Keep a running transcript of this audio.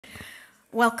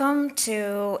Welcome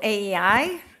to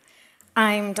AEI.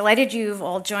 I'm delighted you've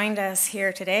all joined us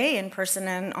here today in person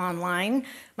and online.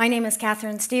 My name is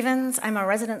Catherine Stevens. I'm a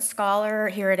resident scholar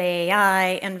here at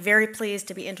AEI and very pleased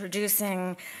to be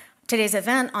introducing today's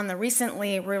event on the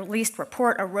recently released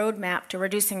report, A Roadmap to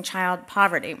Reducing Child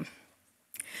Poverty.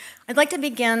 I'd like to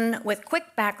begin with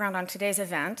quick background on today's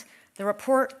event. The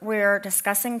report we're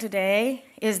discussing today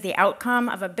is the outcome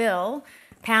of a bill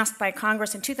passed by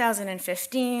Congress in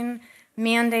 2015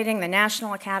 mandating the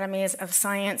National Academies of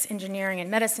Science, Engineering,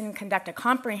 and Medicine conduct a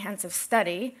comprehensive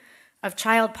study of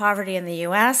child poverty in the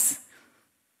US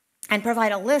and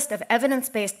provide a list of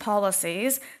evidence-based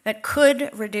policies that could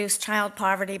reduce child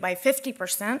poverty by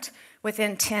 50%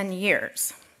 within 10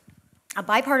 years. A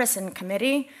bipartisan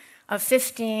committee of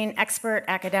 15 expert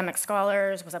academic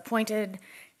scholars was appointed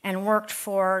and worked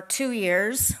for 2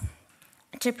 years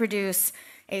to produce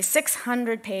a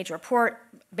 600-page report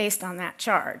based on that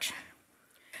charge.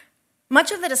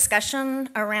 Much of the discussion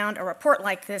around a report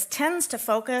like this tends to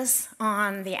focus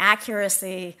on the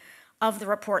accuracy of the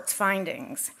report's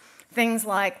findings. Things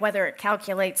like whether it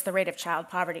calculates the rate of child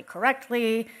poverty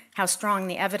correctly, how strong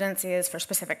the evidence is for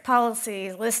specific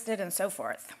policies listed, and so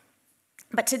forth.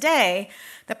 But today,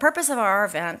 the purpose of our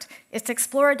event is to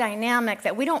explore a dynamic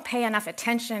that we don't pay enough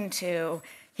attention to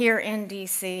here in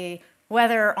DC,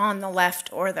 whether on the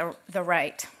left or the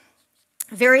right.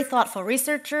 Very thoughtful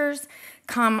researchers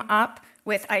come up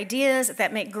with ideas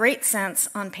that make great sense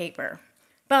on paper.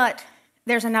 But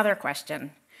there's another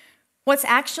question. What's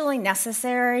actually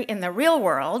necessary in the real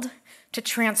world to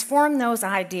transform those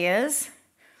ideas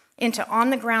into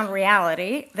on-the-ground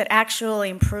reality that actually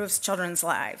improves children's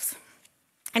lives?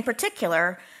 In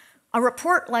particular, a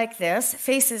report like this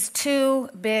faces two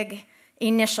big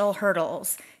initial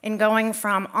hurdles in going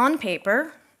from on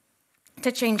paper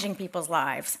to changing people's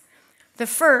lives. The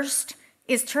first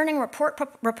is turning report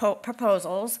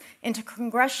proposals into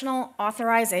congressional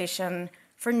authorization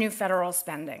for new federal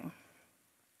spending.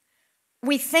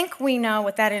 We think we know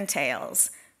what that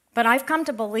entails, but I've come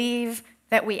to believe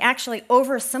that we actually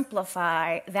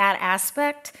oversimplify that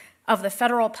aspect of the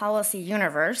federal policy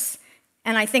universe,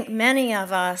 and I think many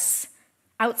of us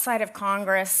outside of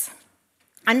Congress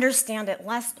understand it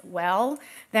less well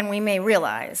than we may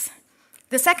realize.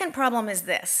 The second problem is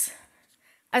this.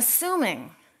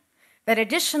 Assuming that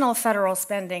additional federal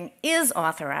spending is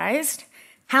authorized,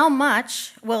 how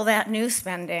much will that new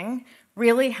spending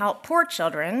really help poor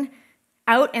children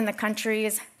out in the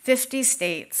country's 50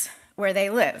 states where they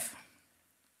live?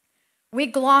 We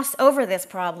gloss over this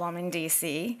problem in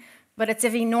DC, but it's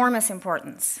of enormous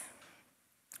importance.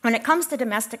 When it comes to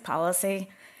domestic policy,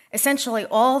 essentially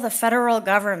all the federal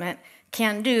government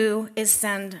can do is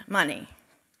send money.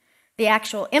 The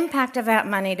actual impact of that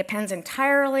money depends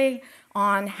entirely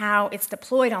on how it's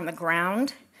deployed on the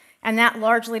ground, and that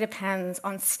largely depends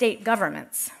on state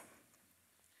governments.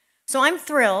 So I'm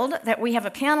thrilled that we have a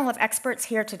panel of experts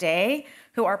here today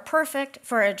who are perfect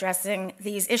for addressing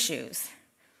these issues.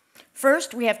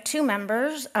 First, we have two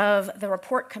members of the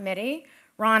report committee,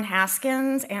 Ron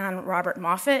Haskins and Robert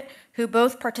Moffett, who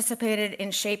both participated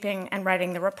in shaping and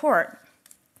writing the report.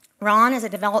 Ron is a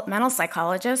developmental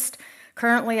psychologist,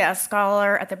 currently a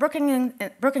scholar at the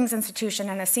Brookings Institution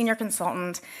and a senior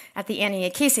consultant at the Annie A.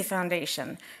 Casey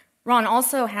Foundation. Ron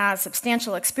also has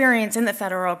substantial experience in the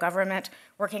federal government,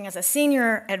 working as a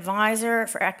senior advisor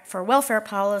for welfare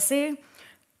policy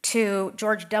to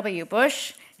George W.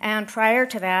 Bush, and prior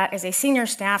to that, as a senior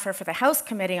staffer for the House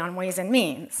Committee on Ways and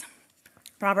Means.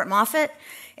 Robert Moffett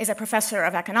is a professor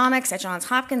of economics at Johns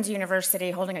Hopkins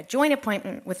University, holding a joint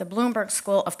appointment with the Bloomberg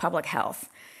School of Public Health.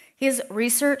 His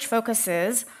research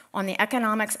focuses on the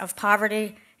economics of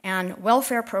poverty and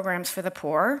welfare programs for the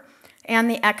poor and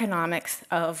the economics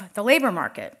of the labor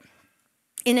market.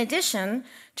 In addition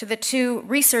to the two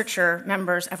researcher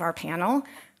members of our panel,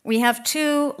 we have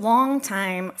two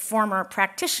longtime former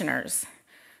practitioners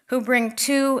who bring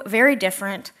two very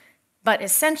different but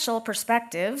essential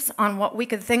perspectives on what we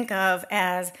could think of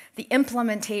as the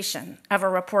implementation of a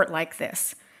report like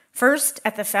this. First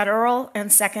at the federal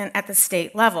and second at the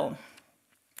state level.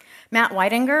 Matt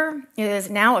Weidinger is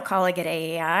now a colleague at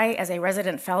AEI as a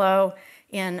resident fellow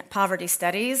in poverty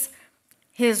studies.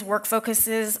 His work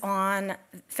focuses on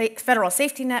federal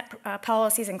safety net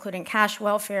policies, including cash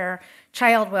welfare,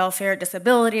 child welfare,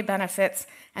 disability benefits,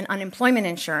 and unemployment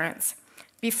insurance.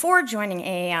 Before joining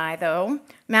AEI, though,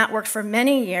 Matt worked for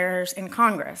many years in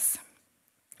Congress.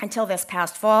 Until this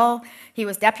past fall, he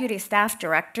was Deputy Staff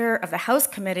Director of the House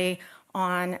Committee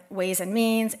on Ways and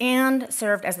Means and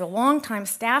served as the longtime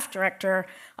staff director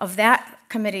of that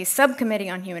committee's subcommittee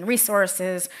on human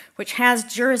resources, which has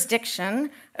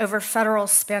jurisdiction over federal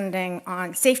spending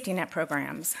on safety net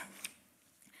programs.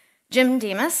 Jim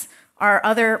Demas, our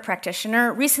other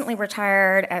practitioner, recently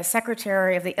retired as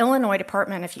secretary of the Illinois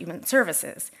Department of Human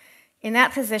Services. In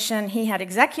that position, he had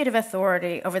executive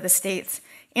authority over the state's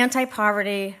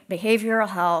anti-poverty, behavioral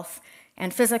health,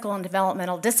 and physical and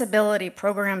developmental disability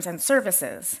programs and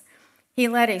services. He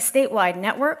led a statewide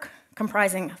network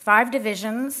comprising 5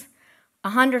 divisions,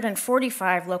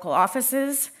 145 local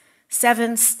offices,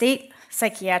 7 state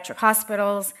psychiatric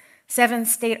hospitals, 7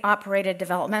 state-operated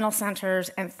developmental centers,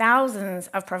 and thousands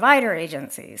of provider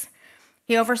agencies.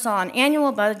 He oversaw an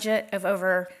annual budget of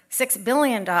over $6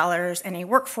 billion and a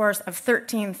workforce of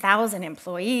 13,000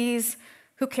 employees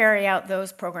who carry out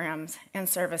those programs and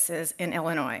services in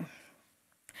Illinois.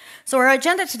 So our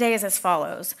agenda today is as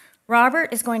follows.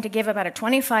 Robert is going to give about a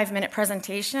 25-minute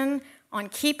presentation on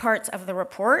key parts of the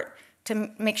report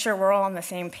to make sure we're all on the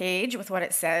same page with what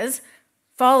it says,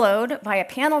 followed by a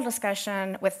panel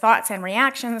discussion with thoughts and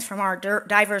reactions from our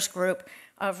diverse group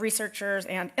of researchers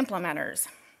and implementers.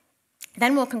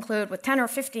 Then we'll conclude with 10 or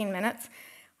 15 minutes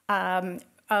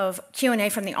of Q&A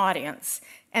from the audience.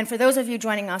 And for those of you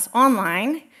joining us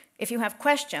online, if you have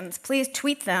questions, please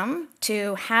tweet them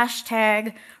to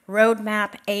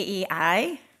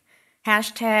 #RoadmapAEI,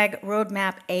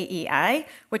 #RoadmapAEI,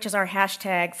 which is our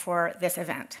hashtag for this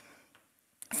event.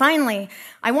 Finally,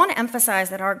 I want to emphasize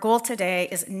that our goal today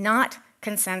is not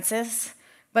consensus,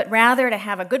 but rather to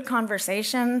have a good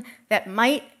conversation that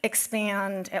might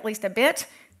expand at least a bit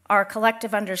our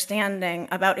collective understanding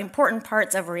about important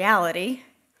parts of reality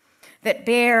that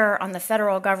bear on the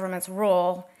federal government's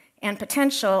role and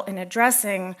potential in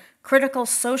addressing critical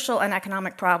social and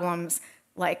economic problems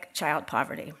like child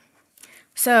poverty.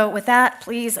 So with that,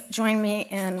 please join me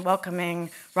in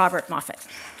welcoming Robert Moffett.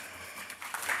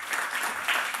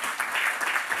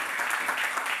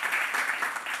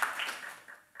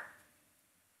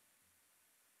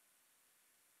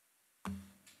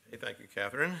 Hey, thank you,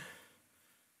 Catherine,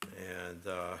 and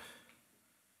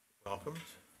welcome.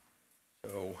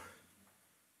 So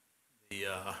the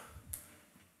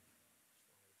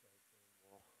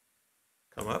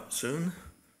come up soon.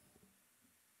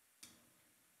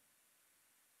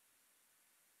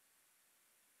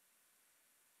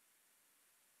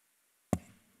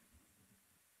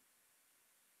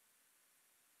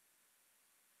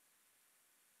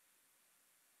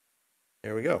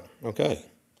 There we go. Okay.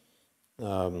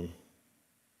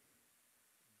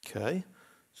 Okay.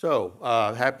 So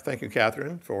thank you,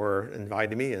 Catherine, for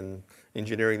inviting me and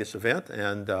engineering this event,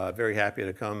 and very happy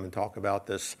to come and talk about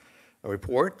this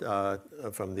report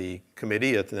from the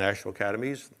committee at the National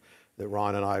Academies that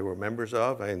Ron and I were members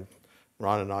of. And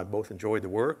Ron and I both enjoyed the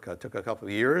work. It took a couple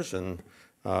of years, and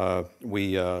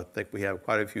we think we have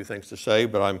quite a few things to say,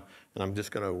 but I'm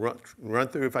just going to run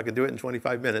through. If I can do it in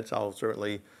 25 minutes, I'll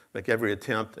certainly make every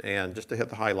attempt, and just to hit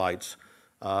the highlights.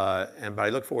 But I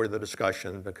look forward to the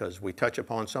discussion because we touch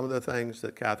upon some of the things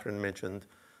that Catherine mentioned,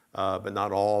 but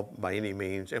not all by any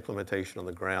means. Implementation on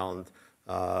the ground,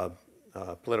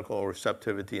 political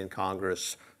receptivity in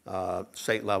Congress,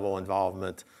 state level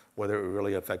involvement, whether it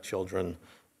really affect children.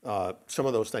 Some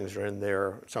of those things are in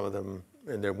there, some of them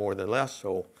in there more than less,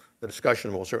 so the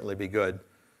discussion will certainly be good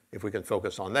if we can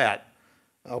focus on that.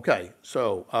 Okay,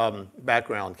 so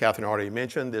background, Catherine already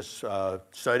mentioned this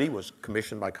study was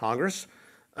commissioned by Congress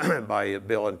by a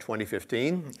bill in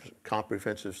 2015,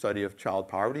 Comprehensive Study of Child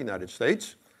Poverty in the United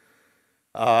States.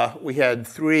 We had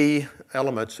 3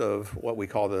 elements of what we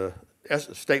call the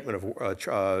statement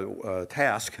of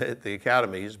task at the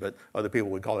academies, but other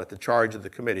people would call it the charge of the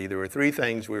committee. There were 3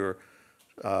 things we were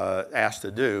asked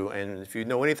to do, and if you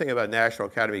know anything about National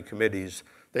Academy committees,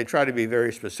 they try to be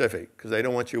very specific because they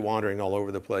don't want you wandering all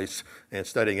over the place and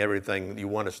studying everything you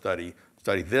want to study.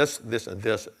 Study this, this, and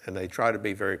this, and they try to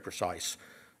be very precise.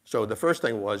 So the first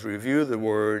thing was review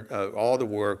all the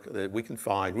work that we can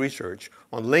find, research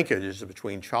on linkages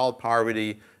between child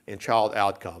poverty and child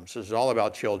outcomes. This is all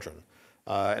about children,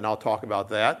 and I'll talk about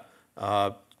that.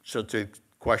 So to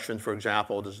question, for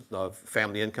example, does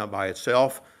family income by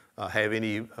itself have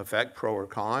any effect, pro or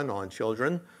con, on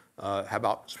children? How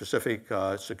about specific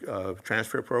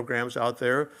transfer programs out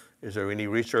there? Is there any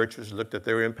research that's looked at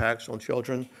their impacts on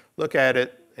children? Look at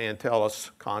it and tell us,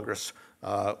 Congress,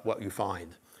 what you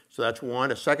find. So that's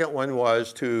one. A second one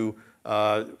was to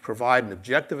provide an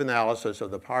objective analysis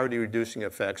of the poverty-reducing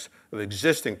effects of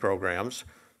existing programs.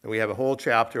 And we have a whole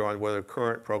chapter on whether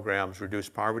current programs reduce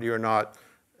poverty or not,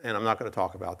 and I'm not going to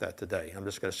talk about that today. I'm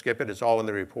just going to skip it. It's all in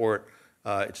the report,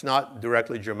 It's not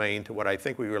directly germane to what I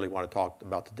think we really want to talk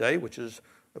about today, which is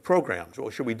the programs.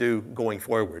 What should we do going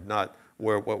forward, not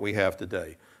what we have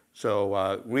today.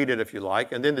 So read it if you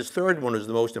like. And then this third one is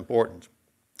the most important.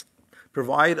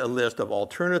 Provide a list of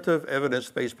alternative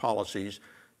evidence-based policies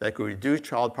that could reduce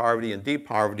child poverty and deep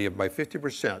poverty by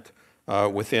 50%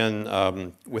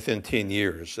 within 10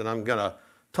 years. And I'm going to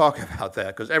talk about that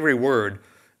because every word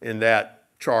in that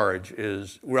charge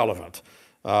is relevant.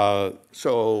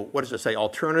 So what does it say?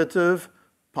 Alternative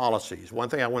policies. One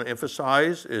thing I want to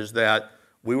emphasize is that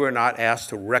we were not asked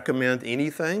to recommend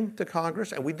anything to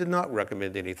Congress, and we did not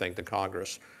recommend anything to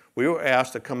Congress. We were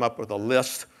asked to come up with a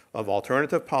list of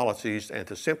alternative policies and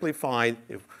to simply find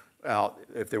if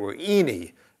there were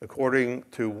any, according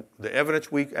to the evidence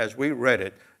as we read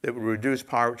it, that would reduce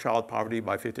child poverty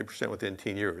by 50% within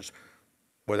 10 years.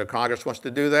 Whether Congress wants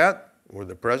to do that, or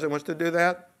the President wants to do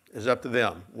that, is up to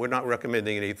them. We're not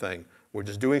recommending anything. We're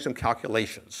just doing some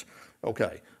calculations.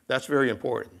 Okay, that's very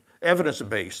important.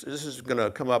 Evidence-based, this is going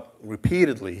to come up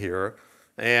repeatedly here,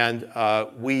 and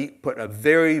we put a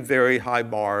very, very high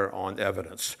bar on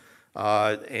evidence.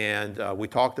 We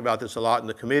talked about this a lot in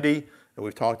the committee, and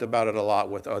we've talked about it a lot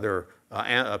with other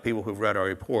people who've read our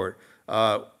report.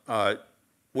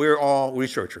 We're all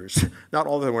researchers. Not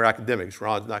all of them are academics.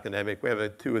 Ron's an academic. We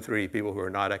have 2 or 3 people who are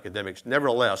not academics.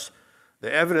 Nevertheless,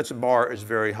 the evidence bar is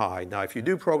very high. Now, if you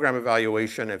do program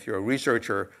evaluation, if you're a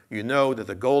researcher, you know that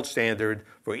the gold standard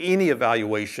for any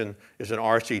evaluation is an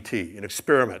RCT, an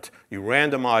experiment. You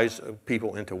randomize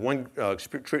people into one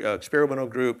experimental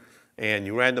group, and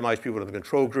you randomize people to the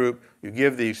control group. You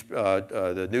give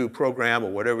the new program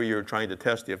or whatever you're trying to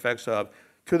test the effects of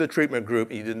to the treatment group,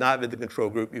 and you did not with the control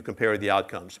group, you compare the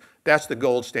outcomes. That's the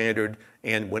gold standard,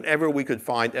 and whenever we could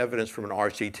find evidence from an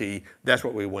RCT, that's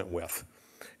what we went with.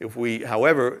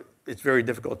 However, it's very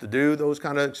difficult to do those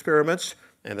kind of experiments,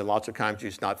 and then lots of times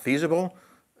it's not feasible.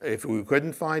 If we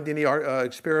couldn't find any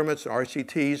experiments,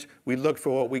 RCTs, we looked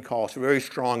for what we call very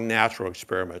strong natural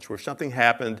experiments, where something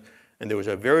happened and there was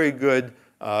a very good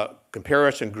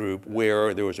comparison group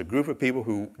where there was a group of people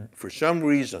who, for some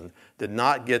reason, did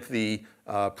not get the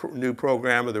new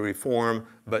program or the reform,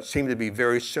 but seemed to be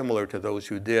very similar to those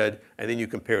who did, and then you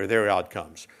compare their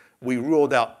outcomes. We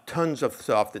ruled out tons of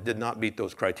stuff that did not meet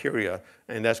those criteria,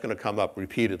 and that's going to come up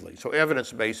repeatedly. So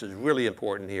evidence-based is really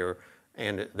important here,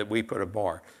 and that we put a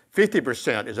bar.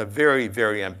 50% is a very,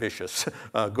 very ambitious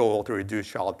goal to reduce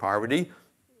child poverty.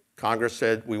 Congress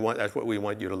said that's what we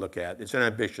want you to look at. It's an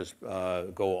ambitious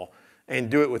goal, and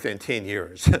do it within 10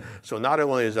 years. So not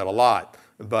only is that a lot,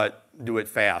 but do it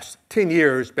fast. 10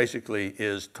 years basically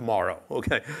is tomorrow.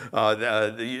 Okay,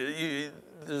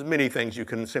 there's many things you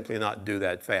can simply not do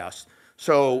that fast.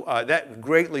 So that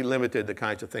greatly limited the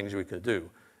kinds of things we could do.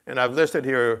 And I've listed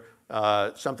here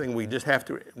something we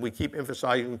keep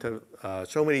emphasizing to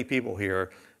so many people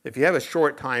here. If you have a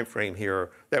short time frame here,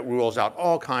 that rules out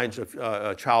all kinds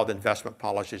of child investment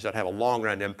policies that have a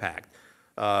long-run impact.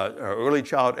 Early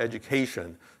child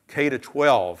education, K to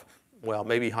 12, well,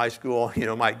 maybe high school,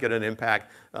 might get an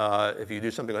impact if you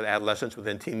do something with adolescents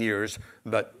within 10 years,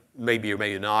 but maybe or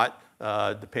maybe not.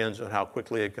 Depends on how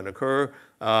quickly it can occur.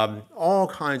 All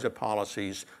kinds of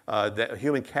policies,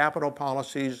 human capital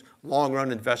policies,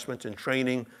 long-run investments in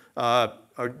training are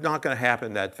not going to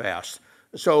happen that fast.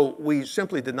 So we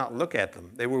simply did not look at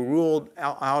them. They were ruled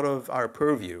out of our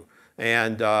purview,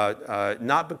 and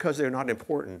not because they're not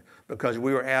important, because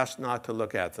we were asked not to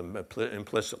look at them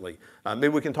implicitly. Maybe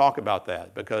we can talk about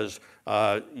that, because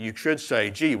you should say,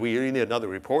 gee, we need another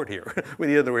report here. We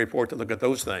need another report to look at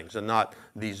those things and not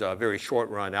these very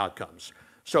short-run outcomes.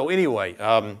 So anyway,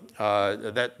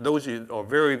 those are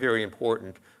very, very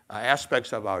important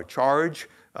aspects of our charge,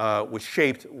 which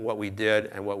shaped what we did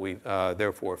and what we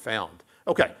therefore found.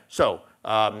 Okay, so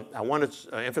I want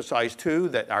to emphasize, too,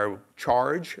 that our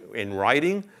charge in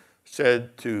writing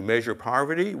said to measure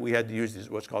poverty, we had to use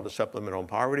what's called the supplemental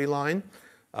poverty line.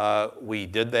 We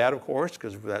did that, of course,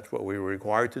 because that's what we were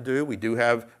required to do. We do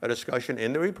have a discussion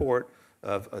in the report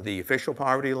of the official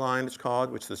poverty line, it's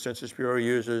called, which the Census Bureau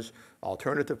uses,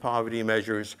 alternative poverty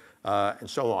measures, and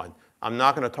so on. I'm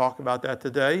not going to talk about that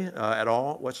today at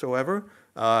all whatsoever.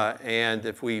 And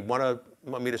if we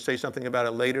want me to say something about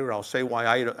it later, I'll say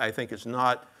why I think it's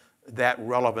not that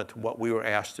relevant to what we were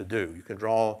asked to do. You can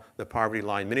draw the poverty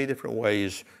line many different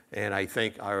ways, and I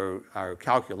think our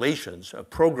calculations of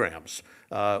programs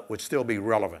would still be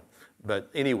relevant. But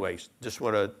anyways, just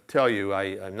want to tell you,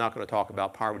 I'm not going to talk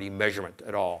about poverty measurement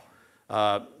at all.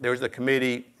 There's the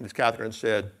committee, as Catherine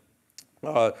said,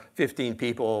 15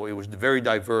 people. It was very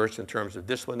diverse in terms of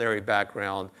disciplinary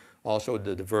background, Also,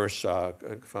 the diverse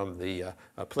from the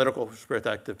political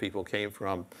perspective, people came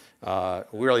from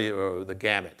really the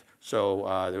gamut.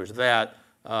 So there was that.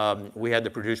 We had to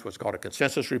produce what's called a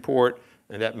consensus report,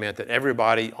 and that meant that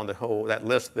everybody on the whole, that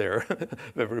list there,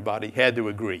 everybody had to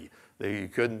agree. They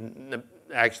couldn't,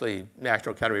 actually,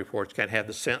 National Academy reports can't have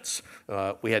dissents.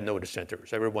 We had no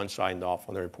dissenters. Everyone signed off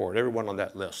on the report, everyone on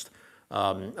that list.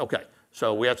 Okay,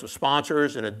 so we had some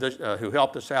sponsors who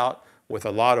helped us out with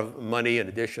a lot of money in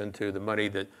addition to the money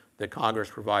that Congress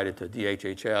provided to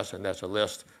DHHS, and that's a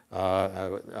list.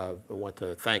 I want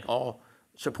to thank all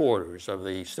supporters of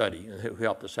the study who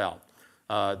helped us out.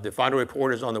 The final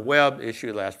report is on the web,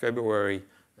 issued last February.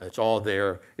 It's all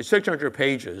there. It's 600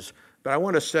 pages, but I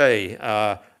want to say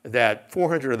that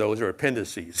 400 of those are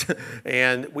appendices.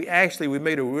 And we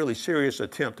made a really serious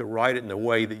attempt to write it in a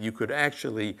way that you could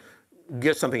actually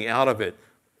get something out of it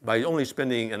by only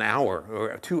spending an hour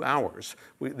or 2 hours.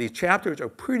 These chapters are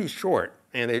pretty short,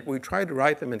 and we tried to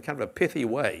write them in kind of a pithy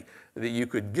way that you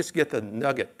could just get the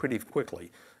nugget pretty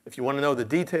quickly. If you want to know the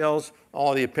details,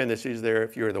 all the appendices there.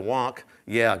 If you're the wonk,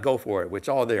 yeah, go for it. It's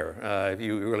all there if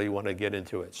you really want to get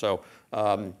into it. So,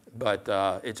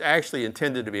 but it's actually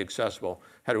intended to be accessible.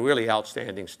 Had a really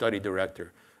outstanding study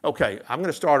director. Okay, I'm going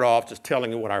to start off just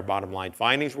telling you what our bottom line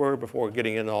findings were before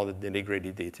getting into all the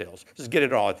nitty-gritty details. Just get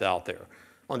it all out there.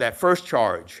 On that first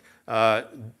charge,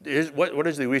 what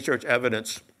does the research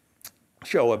evidence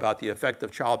show about the effect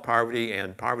of child poverty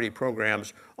and poverty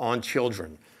programs on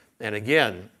children? And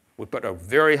again, we put a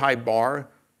very high bar.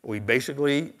 We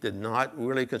basically did not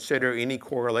really consider any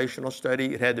correlational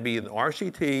study. It had to be an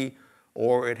RCT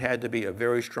or it had to be a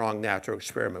very strong natural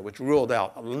experiment, which ruled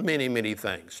out many, many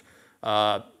things.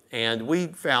 And we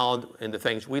found in the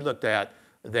things we looked at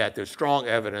that there's strong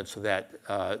evidence that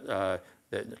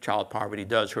child poverty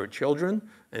does hurt children,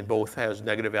 and both has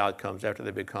negative outcomes after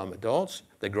they become adults.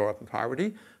 They grow up in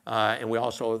poverty. And we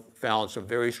also found some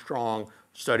very strong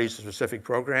studies of specific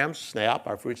programs, SNAP,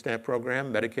 our food stamp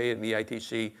program, Medicaid, and the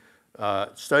EITC,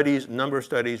 number of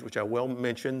studies, which I will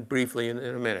mention briefly in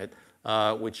a minute,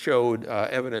 which showed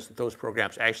evidence that those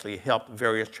programs actually helped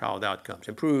various child outcomes,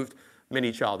 improved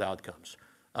many child outcomes.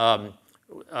 And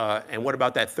what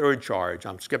about that third charge?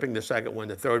 I'm skipping the second one.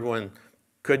 The third one,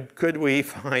 could we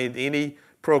find any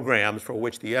programs for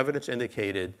which the evidence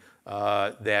indicated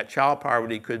that child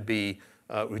poverty could be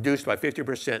reduced by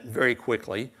 50% very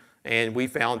quickly? And we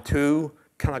found two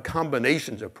kind of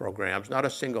combinations of programs, not a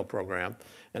single program.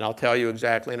 And I'll tell you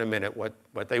exactly in a minute what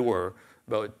they were.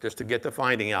 But just to get the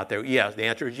finding out there, yes, the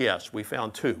answer is yes. We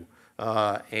found two.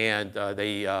 And I'm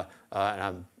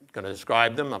going to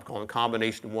describe them. I'm calling them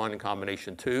combination 1 and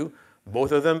combination 2.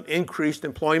 Both of them increased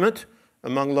employment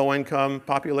among low-income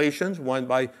populations, one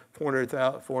by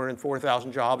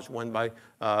 404,000 jobs, one by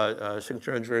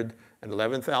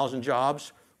 611,000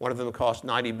 jobs. One of them cost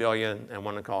 $90 billion, and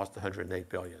one that cost $108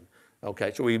 billion.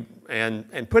 Okay, so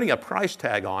and putting a price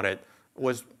tag on it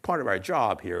was part of our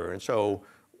job here. And so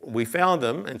we found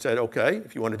them and said, okay,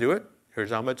 if you want to do it, here's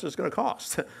how much it's going to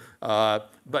cost. But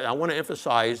I want to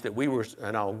emphasize that we were,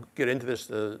 and I'll get into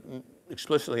this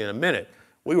explicitly in a minute,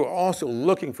 we were also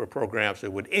looking for programs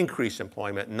that would increase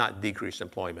employment, not decrease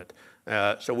employment.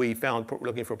 So we found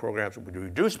looking for programs that would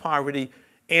reduce poverty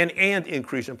and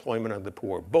increase employment of the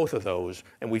poor, both of those.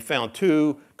 And we found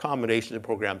two combinations of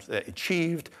programs that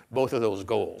achieved both of those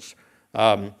goals.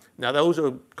 Now those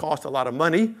cost a lot of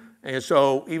money. And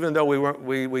so even though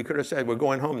we could have said we're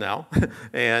going home now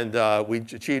and we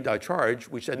achieved our charge,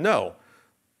 we said no.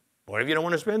 What if you don't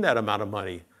want to spend that amount of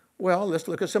money? Well, let's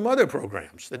look at some other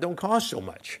programs that don't cost so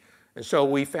much. And so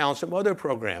we found some other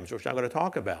programs, which I'm going to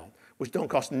talk about, which don't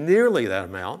cost nearly that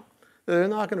amount. They're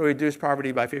not going to reduce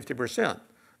poverty by 50%.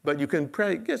 But you can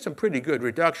get some pretty good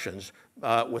reductions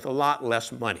with a lot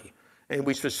less money. And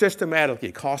we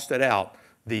systematically costed out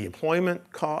the employment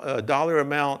dollar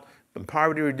amount and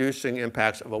poverty-reducing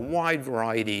impacts of a wide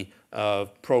variety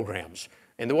of programs.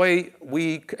 And the way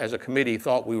we, as a committee,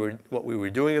 thought what we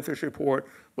were doing with this report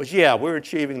was, yeah, we're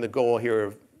achieving the goal here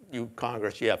of you,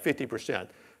 Congress, yeah, 50%.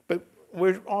 But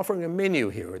we're offering a menu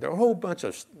here. There are a whole bunch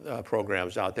of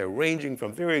programs out there ranging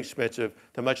from very expensive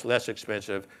to much less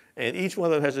expensive. And each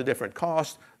one of them has a different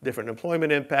cost, different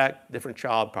employment impact, different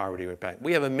child poverty impact.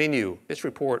 We have a menu. This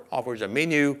report offers a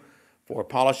menu for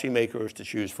policymakers to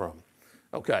choose from.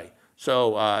 Okay,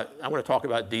 so I'm going to talk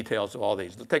about details of all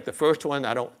these. Let's take the first one.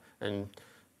 And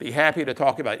be happy to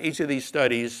talk about each of these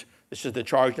studies. This is the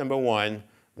charge number 1.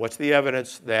 What's the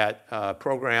evidence that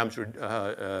programs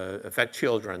affect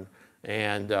children?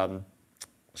 And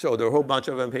so there are a whole bunch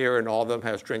of them here, and all of them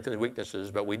have strengths and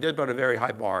weaknesses, but we did put a very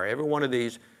high bar. Every one of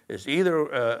these is either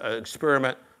an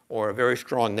experiment or a very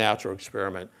strong natural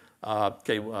experiment.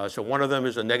 So one of them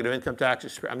is a negative income tax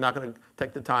experiment. I'm not going to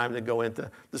take the time to go into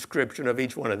description of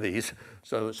each one of these.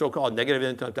 So so-called negative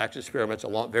income tax experiments,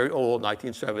 very old,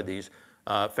 1970s,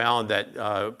 found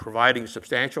that providing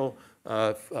substantial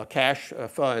cash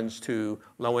funds to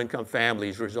low-income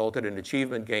families resulted in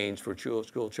achievement gains for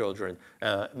school children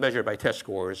measured by test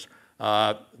scores.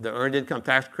 The earned income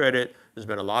tax credit, there's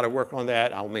been a lot of work on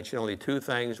that. I'll mention only two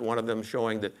things. One of them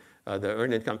showing that the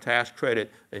earned income tax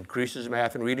credit increases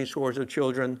math and reading scores of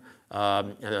children.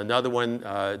 And another one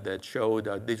that showed,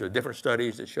 these are different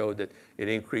studies that showed that it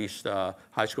increased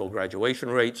high school graduation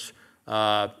rates.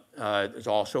 There's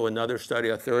also another study,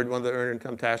 a third one of the earned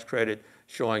income tax credit,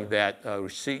 showing that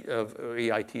receipt of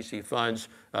EITC funds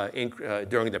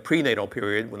during the prenatal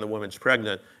period when the woman's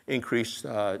pregnant decreased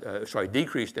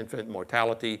infant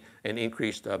mortality and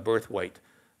increased birth weight.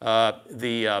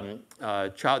 There's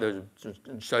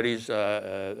studies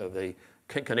of the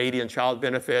Canadian child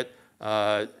benefit,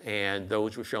 and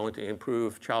those were shown to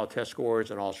improve child test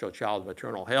scores and also child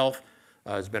maternal health.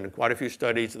 There's been quite a few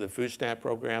studies of the food stamp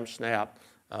program, SNAP.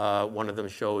 One of them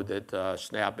showed that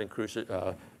SNAP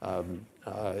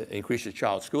increases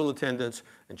child school attendance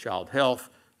and child health.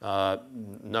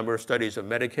 Number of studies of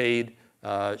Medicaid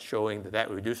showing that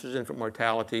reduces infant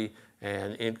mortality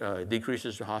and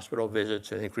decreases the hospital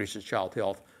visits and increases child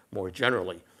health more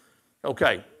generally.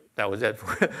 Okay, that was it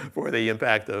for the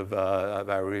impact of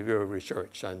our review of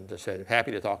research. And I said,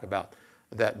 happy to talk about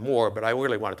that more, but I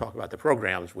really want to talk about the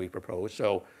programs we proposed.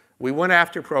 So we went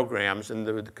after programs, and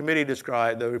the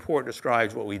report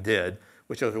describes what we did,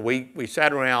 which is we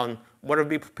sat around, what are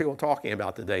people talking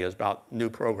about today is about new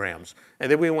programs. And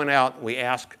then we went out and we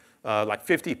asked like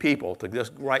 50 people to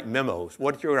just write memos.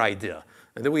 What's your idea?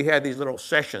 And then we had these little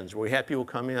sessions where we had people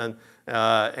come in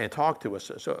and talk to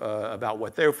us about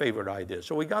what their favorite ideas.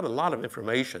 So we got a lot of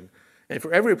information. And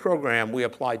for every program, we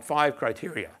applied 5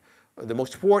 criteria. The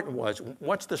most important was,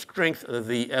 what's the strength of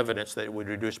the evidence that it would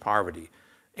reduce poverty?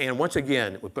 And once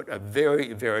again, we put a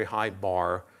very, very high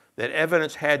bar that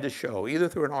evidence had to show, either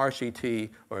through an RCT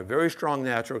or a very strong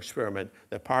natural experiment,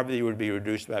 that poverty would be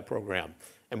reduced by that program.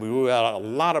 And we ruled out a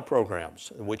lot of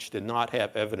programs which did not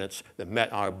have evidence that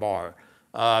met our bar.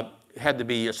 It had to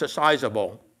be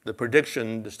sizable. The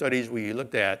prediction, the studies we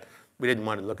looked at, we didn't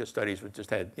want to look at studies which just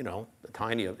had, a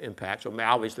tiny impact. So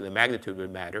obviously the magnitude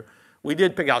would matter. We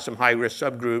did pick out some high-risk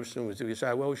subgroups, and we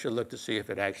decided, well, we should look to see if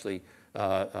it actually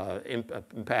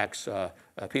impacts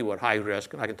people at high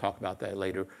risk, and I can talk about that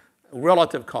later.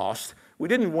 Relative cost. We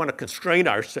didn't want to constrain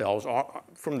ourselves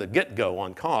from the get-go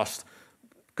on cost,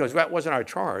 because that wasn't our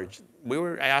charge. We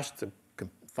were asked to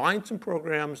find some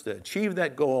programs that achieve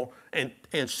that goal and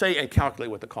calculate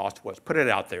what the cost was. Put it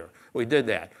out there. We did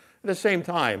that. At the same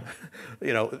time,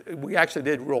 we actually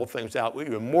did roll things out. We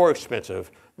were more expensive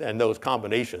than those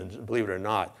combinations, believe it or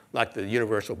not, like the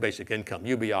universal basic income,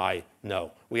 UBI,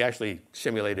 no. We actually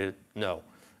simulated it, no.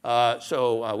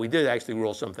 So we did actually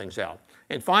roll some things out.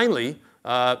 And finally,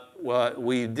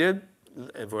 we did,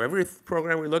 for every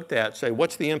program we looked at, say,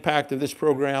 what's the impact of this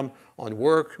program on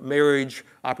work, marriage,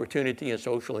 opportunity, and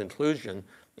social inclusion?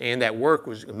 And that work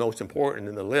was most important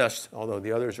in the list, although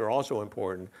the others are also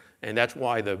important. And that's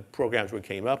why the programs we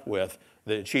came up with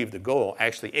that achieved the goal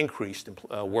actually increased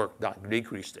work, not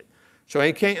decreased it. So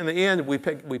in the end, we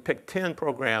picked 10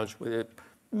 programs that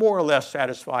more or less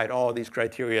satisfied all of these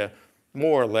criteria,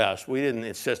 more or less. We didn't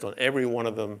insist on every one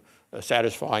of them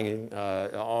satisfying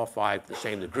all 5 to the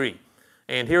same degree.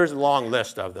 And here's a long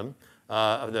list of them,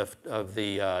 of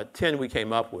the 10 we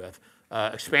came up with.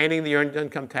 Expanding the earned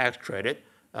income tax credit.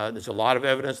 There's a lot of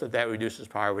evidence that reduces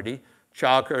poverty.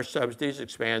 Child care subsidies,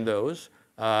 expand those.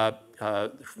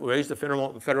 Raise the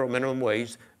federal minimum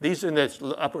wage. These in this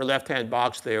upper left-hand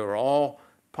box there are all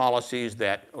policies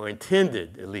that are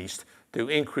intended, at least, to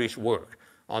increase work.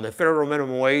 On the federal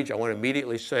minimum wage, I want to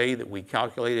immediately say that we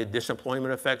calculated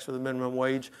disemployment effects of the minimum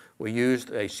wage. We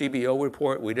used a CBO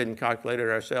report. We didn't calculate it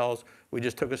ourselves. We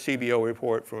just took a CBO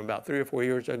report from about 3 or 4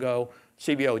 years ago.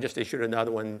 CBO just issued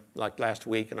another one like last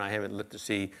week, and I haven't looked to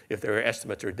see if their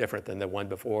estimates are different than the one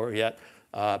before yet.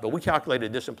 But we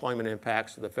calculated disemployment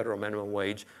impacts of the federal minimum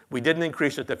wage. We didn't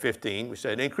increase it to 15. We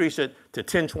said increase it to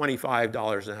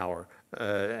 $10.25 an hour,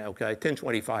 okay,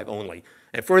 $10.25 only.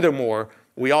 And furthermore,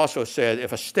 we also said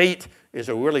if a state is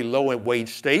a really low wage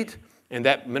state and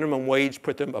that minimum wage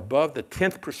put them above the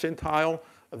 10th percentile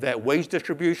of that wage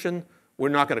distribution, we're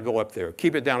not going to go up there.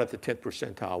 Keep it down at the 10th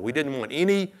percentile. We didn't want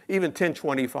even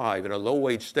 $10.25 in a low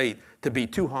wage state to be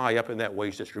too high up in that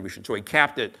wage distribution. So we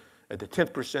capped it at the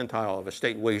 10th percentile of a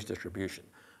state wage distribution.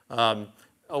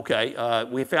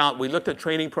 we looked at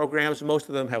training programs. Most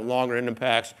of them have longer end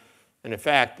impacts. And in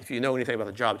fact, if you know anything about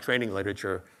the job training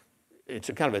literature, it's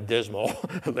a kind of a dismal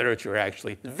literature,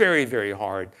 actually. It's very, very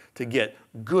hard to get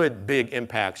good, big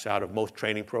impacts out of most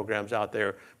training programs out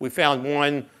there. We found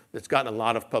one that's gotten a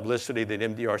lot of publicity that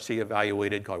MDRC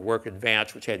evaluated called Work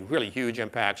Advance, which had really huge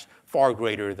impacts, far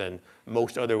greater than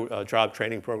most other job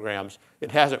training programs.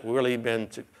 It hasn't really been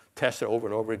tested over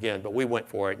and over again, but we went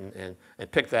for it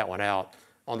and picked that one out.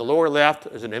 On the lower left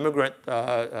is an immigrant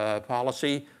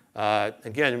policy.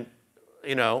 Again,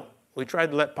 you know, we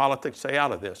tried to let politics stay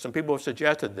out of this. Some people have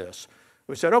suggested this.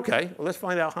 We said, okay, well, let's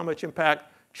find out how much impact,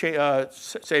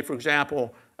 say, for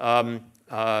example,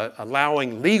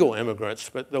 allowing legal immigrants,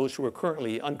 but those who are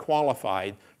currently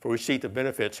unqualified for receipt of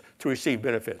benefits, to receive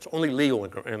benefits, only legal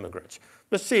immigrants.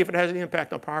 Let's see if it has any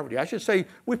impact on poverty. I should say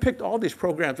we picked all these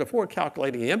programs before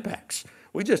calculating the impacts.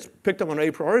 We just picked them on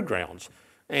a priori grounds.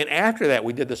 And after that,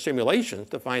 we did the simulations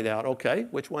to find out, okay,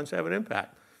 which ones have an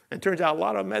impact. And it turns out a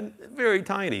lot of them are very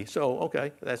tiny. So,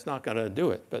 okay, that's not going to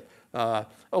do it. But,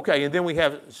 okay, and then we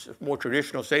have more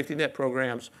traditional safety net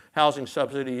programs, housing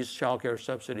subsidies, child care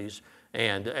subsidies,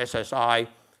 and SSI.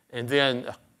 And then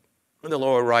in the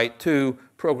lower right, two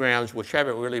programs which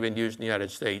haven't really been used in the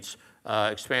United States,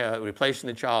 replacing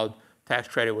the child tax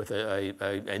credit with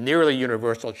a nearly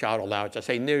universal child allowance. I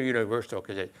say near universal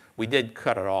because we did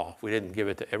cut it off. We didn't give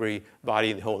it to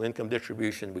everybody in the whole income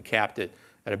distribution. We capped it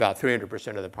at about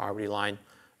 300% of the poverty line.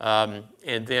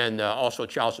 And then also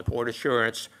child support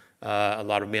assurance. A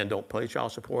lot of men don't pay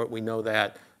child support. We know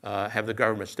that. Have the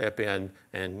government step in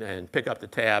and pick up the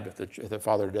tab if the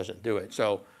father doesn't do it.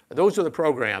 So those are the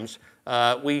programs.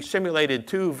 We simulated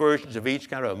two versions of each,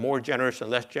 kind of a more generous and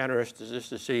less generous, just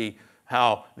to see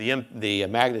how the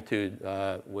magnitude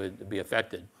would be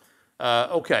affected.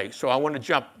 Okay, so I want to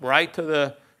jump right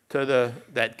to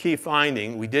that key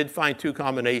finding. We did find two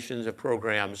combinations of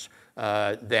programs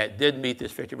that did meet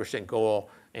this 50%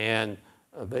 goal, and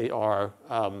they are,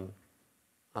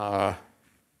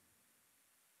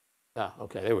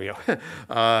 okay, there we go.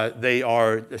 They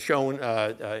are shown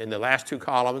in the last two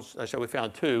columns. So we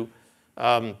found two.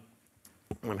 I'm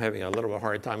having a little bit of a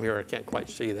hard time here. I can't quite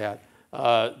see that.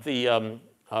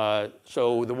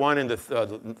 So the one in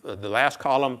the last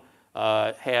column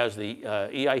has the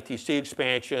EITC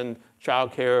expansion,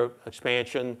 child care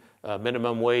expansion,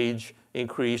 minimum wage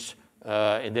increase,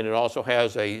 and then it also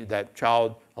has that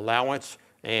child allowance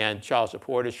and child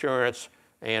support assurance,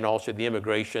 and also the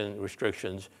immigration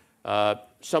restrictions.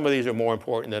 Some of these are more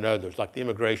important than others, like the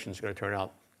immigration is going to turn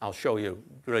out, I'll show you,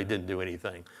 really didn't do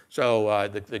anything. So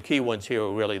the key ones here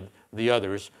are really the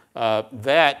others.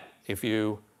 That, if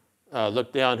you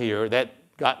look down here, that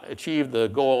achieved the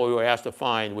goal we were asked to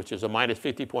find, which is a minus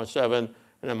 50.7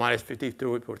 and a minus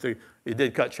 52.3. It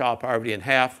did cut child poverty in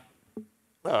half.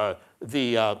 The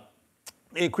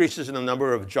increases in the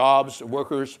number of jobs,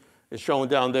 workers, is shown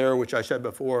down there, which I said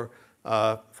before,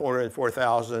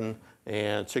 404,000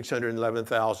 and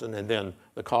 611,000, and then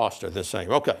the costs are the same.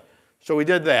 Okay, so we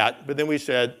did that, but then we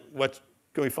said,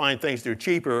 can we find things that are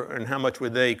cheaper, and how much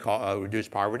would they reduce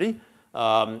poverty?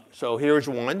 So here's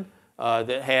one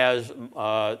that has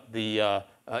the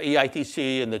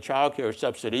EITC and the child care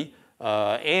subsidy,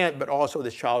 but also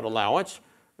the child allowance.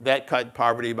 That cut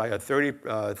poverty by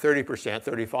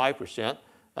 35%.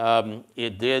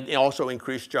 It did also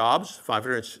increase jobs,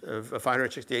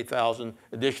 568,000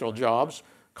 additional jobs,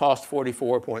 cost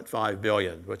 $44.5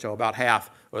 billion, which are about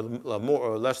half, or more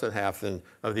or less than half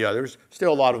of the others.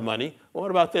 Still a lot of money. Well,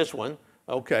 what about this one?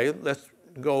 Okay, let's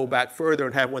go back further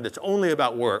and have one that's only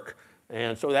about work.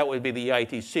 And so that would be the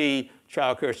EITC,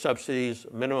 child care subsidies,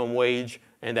 minimum wage,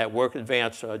 and that work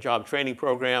advance job training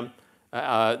program.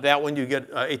 That one you get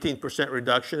 18%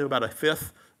 reduction, about a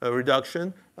fifth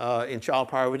reduction in child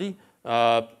poverty.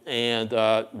 And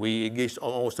we engaged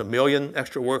almost 1 million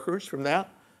extra workers from that.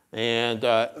 And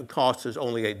cost is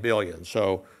only $8 billion.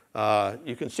 So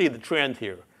you can see the trend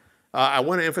here. I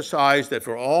want to emphasize that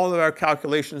for all of our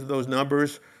calculations of those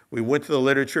numbers, we went to the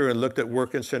literature and looked at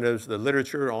work incentives, the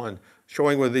literature on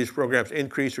showing whether these programs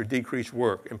increase or decrease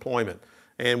employment.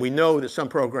 And we know that some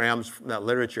programs from that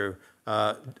literature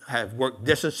have work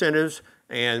disincentives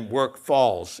and work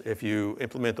falls if you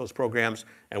implement those programs,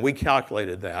 and we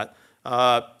calculated that.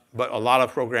 But a lot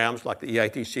of programs like the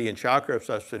EITC and child care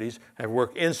subsidies have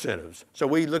work incentives. So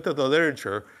we looked at the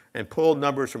literature and pulled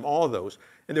numbers from all of those,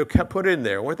 and they're kept put in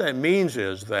there. What that means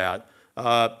is that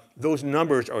those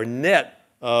numbers are net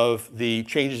of the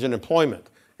changes in employment,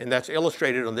 and that's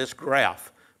illustrated on this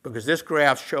graph, because this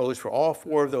graph shows for all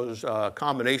four of those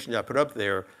combinations I put up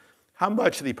there how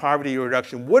much the poverty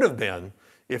reduction would have been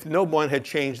if no one had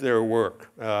changed their work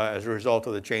as a result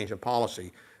of the change in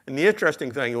policy. And the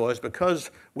interesting thing was, because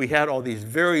we had all these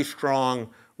very strong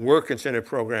work incentive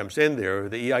programs in there,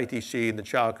 the EITC and the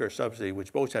child care subsidy,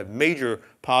 which both have major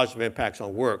positive impacts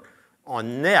on work,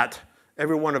 on net,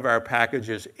 every one of our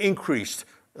packages increased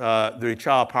the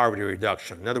child poverty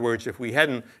reduction. In other words, if we'd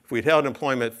held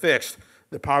employment fixed,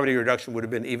 the poverty reduction would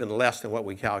have been even less than what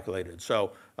we calculated.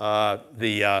 So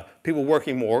the people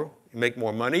working more make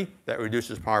more money, that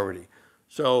reduces poverty.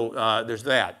 So there's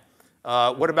that.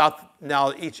 What about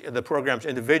now each of the programs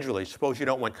individually? Suppose you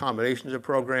don't want combinations of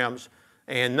programs,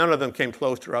 and none of them came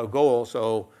close to our goal,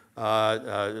 so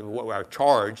our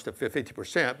charge to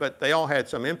 50%, but they all had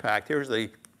some impact. Here's the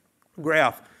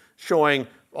graph showing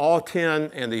all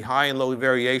 10 and the high and low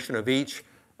variation of each.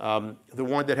 The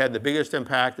one that had the biggest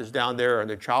impact is down there on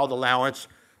the child allowance.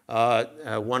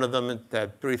 One of them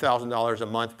had $3,000 a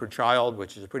month per child,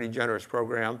 which is a pretty generous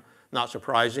program, not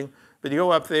surprising. But you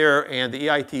go up there, and the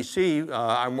EITC,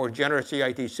 our more generous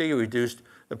EITC, reduced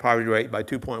the poverty rate by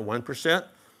 2.1%,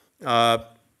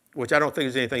 which I don't think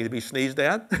is anything to be sneezed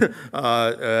at.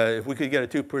 If we could get a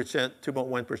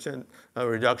 2.1%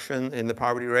 reduction in the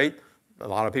poverty rate, a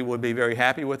lot of people would be very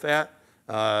happy with that.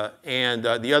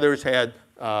 The others had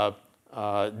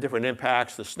different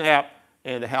impacts. The SNAP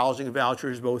and the housing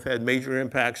vouchers both had major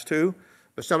impacts too.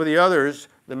 But some of the others,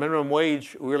 the minimum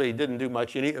wage really didn't do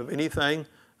much of anything.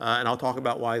 And I'll talk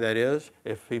about why that is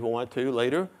if people want to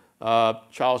later.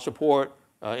 Child support,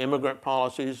 immigrant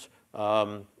policies,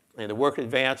 and the work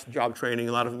advance, job training,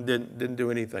 a lot of them didn't do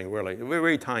anything really. They were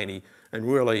very tiny, and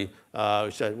really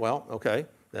we said, well, okay,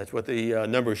 that's what the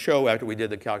numbers show after we did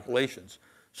the calculations.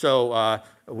 So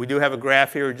we do have a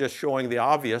graph here just showing the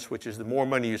obvious, which is the more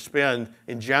money you spend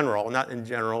in general, not in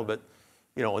general, but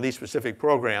in these specific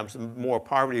programs, the more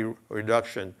poverty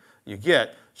reduction you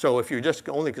get. So if you're just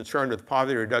only concerned with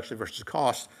poverty reduction versus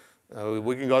cost,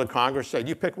 we can go to Congress and say,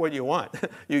 you pick what you want.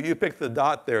 you pick the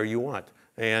dot there you want.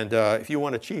 And if you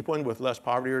want a cheap one with less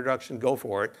poverty reduction, go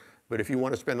for it. But if you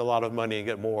want to spend a lot of money and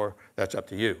get more, that's up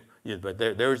to you. But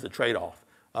there's the trade-off.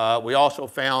 We also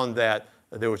found that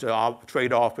there was a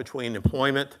trade-off between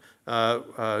employment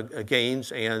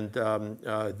gains and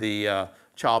the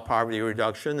child poverty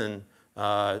reduction. And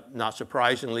not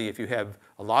surprisingly, if you have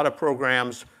a lot of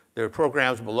programs, there are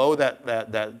programs below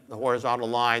that horizontal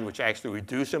line which actually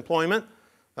reduce employment,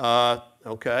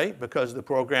 because the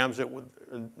programs that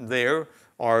there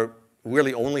are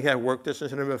really only have work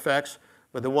distance incentive effects,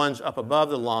 but the ones up above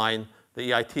the line, the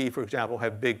EIT, for example,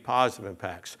 have big positive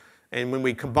impacts. And when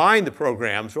we combined the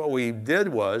programs, what we did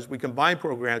was we combined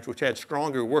programs which had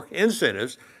stronger work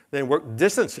incentives than work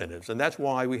disincentives, and that's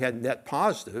why we had net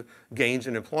positive gains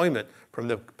in employment from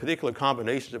the particular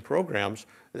combinations of programs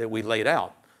that we laid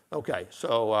out. Okay,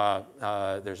 so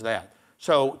there's that.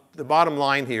 So the bottom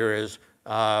line here is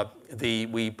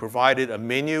we provided a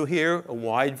menu here, a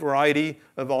wide variety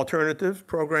of alternative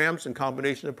programs and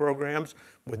combination of programs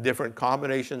with different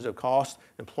combinations of cost,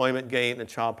 employment gain, and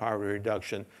child poverty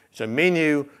reduction. It's a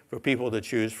menu for people to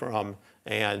choose from,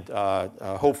 and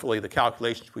hopefully the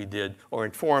calculations we did are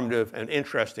informative and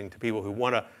interesting to people who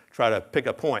want to try to pick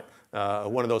a point,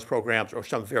 one of those programs or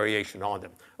some variation on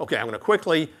them. Okay, I'm going to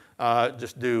quickly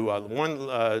just do one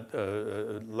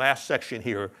last section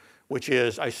here, which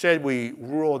is I said we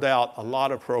ruled out a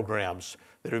lot of programs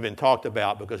that have been talked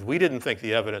about because we didn't think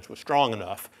the evidence was strong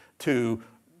enough to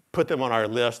put them on our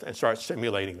list and start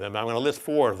simulating them. I'm going to list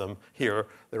 4 of them here.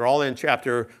 They're all in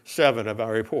Chapter 7 of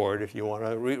our report if you want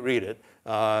to read it.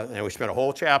 And we spent a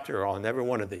whole chapter on every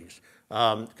one of these.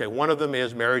 Okay, one of them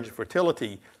is marriage and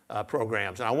fertility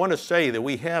programs. And I want to say that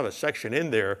we have a section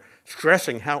in there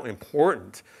stressing how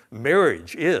important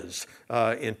marriage is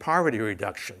in poverty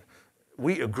reduction.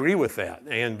 We agree with that,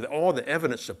 and all the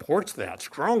evidence supports that,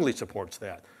 strongly supports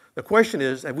that. The question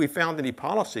is, have we found any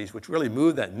policies which really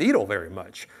move that needle very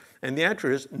much? And the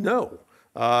answer is no.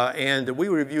 And we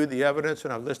reviewed the evidence,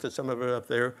 and I've listed some of it up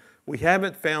there. We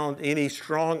haven't found any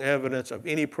strong evidence of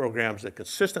any programs that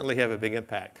consistently have a big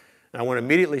impact. And I want to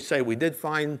immediately say we did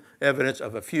find evidence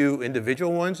of a few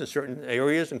individual ones in certain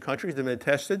areas and countries that have been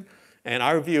tested. And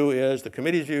our view is, the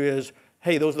committee's view is,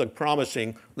 hey, those look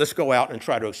promising. Let's go out and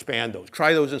try to expand those.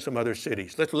 Try those in some other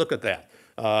cities. Let's look at that.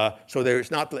 So there's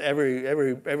not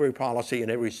every policy in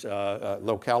every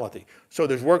locality. So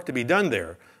there's work to be done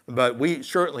there. But we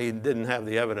certainly didn't have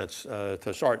the evidence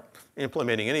to start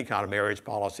implementing any kind of marriage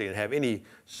policy and have any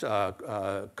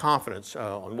confidence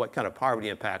on what kind of poverty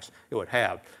impacts it would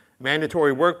have.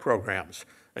 Mandatory work programs.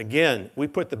 Again, we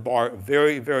put the bar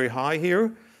very, very high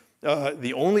here.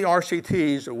 The only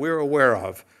RCTs that we're aware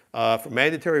of for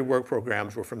mandatory work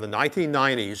programs were from the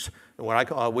 1990s, and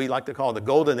what we like to call the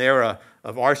golden era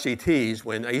of RCTs,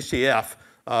 when ACF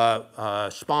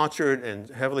sponsored and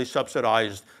heavily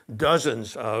subsidized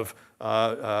dozens of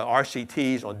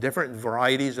RCTs on different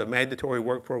varieties of mandatory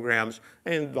work programs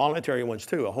and voluntary ones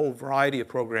too, a whole variety of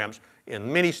programs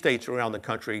in many states around the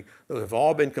country. Those have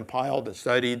all been compiled and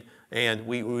studied, and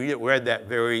we read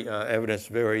that evidence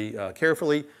very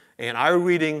carefully. And our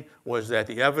reading was that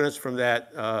the evidence from those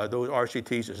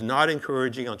RCTs is not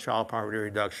encouraging on child poverty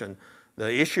reduction.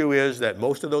 The issue is that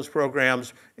most of those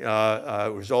programs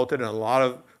resulted in a lot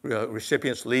of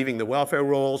recipients leaving the welfare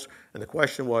rolls, and the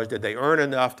question was, did they earn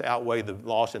enough to outweigh the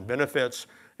loss in benefits?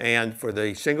 And for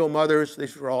the single mothers,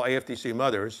 these were all AFDC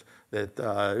mothers that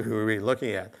who we were really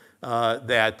looking at,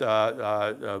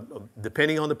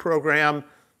 depending on the program,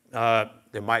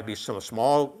 there might be some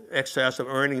small excess of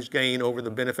earnings gain over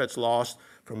the benefits lost.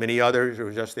 For many others, it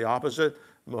was just the opposite.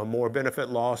 More benefit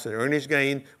loss than earnings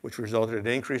gain, which resulted in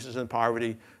increases in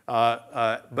poverty.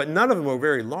 But none of them were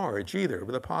very large either,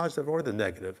 the positive or the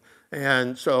negative.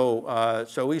 And so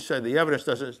we said the evidence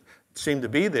doesn't seem to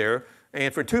be there.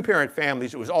 And for two-parent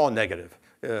families, it was all negative.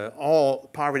 All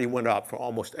poverty went up for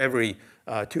almost every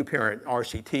two-parent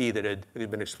RCT that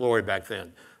had been explored back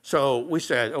then. So we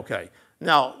said, okay.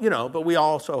 Now, but we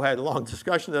also had long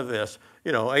discussions of this.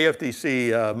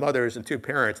 AFDC mothers and two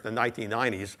parents in the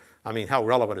 1990s, I mean, how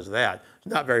relevant is that?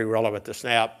 It's not very relevant to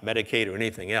SNAP, Medicaid, or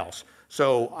anything else.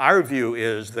 So our view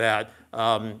is that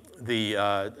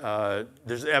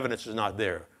there's evidence is not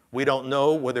there. We don't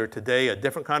know whether today a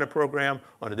different kind of program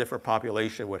on a different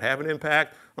population would have an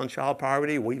impact on child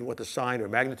poverty, what the sign or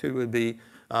magnitude would be.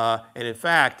 And in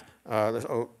fact, let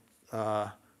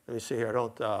me see here,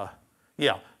 one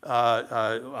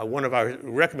of our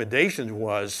recommendations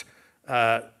was,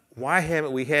 why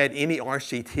haven't we had any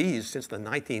RCTs since the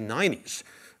 1990s?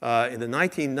 In the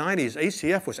 1990s,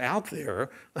 ACF was out there,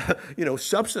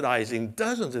 subsidizing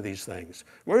dozens of these things.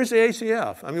 Where's the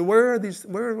ACF? I mean, where are the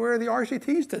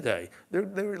RCTs today?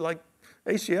 They're like,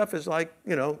 ACF is like,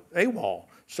 AWOL.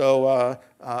 So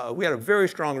we had a very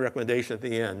strong recommendation at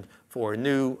the end for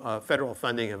new federal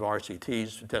funding of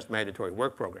RCTs to test mandatory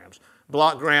work programs.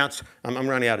 Block grants, I'm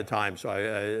running out of time, so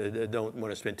I don't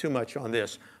want to spend too much on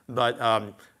this. But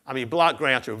I mean, block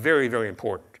grants are very, very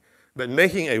important. But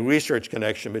making a research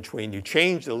connection between you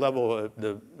change the level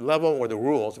or the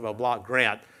rules of a block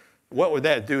grant, what would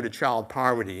that do to child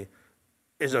poverty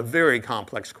is a very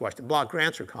complex question. Block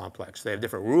grants are complex. They have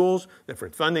different rules,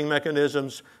 different funding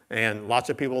mechanisms, and lots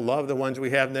of people love the ones we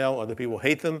have now, other people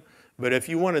hate them. But if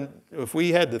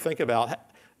we had to think about,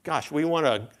 gosh, we want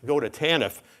to go to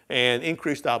TANF and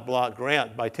increase that block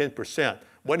grant by 10%,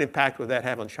 what impact would that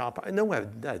have on child poverty? No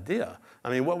idea. I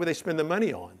mean, what would they spend the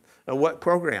money on? What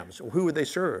programs? Who would they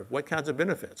serve? What kinds of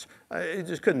benefits? It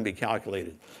just couldn't be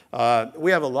calculated.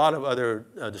 We have a lot of other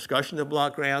discussion of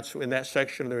block grants in that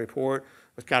section of the report,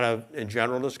 with kind of in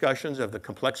general discussions of the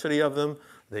complexity of them,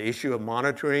 the issue of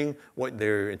monitoring what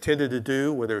they're intended to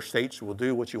do, whether states will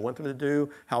do what you want them to do,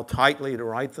 how tightly to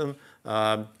write them.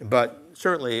 But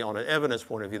certainly on an evidence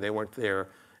point of view, they weren't there.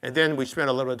 And then we spent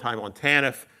a little bit of time on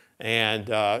TANF and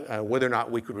whether or not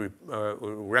we could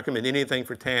recommend anything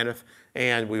for TANF.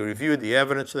 And we reviewed the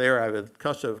evidence there. I have a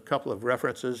couple of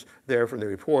references there from the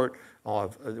report,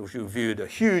 which reviewed a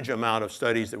huge amount of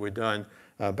studies that were done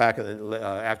back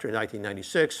after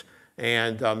 1996.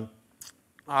 And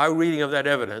our reading of that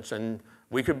evidence, and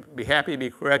we could be happy to be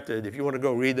corrected if you want to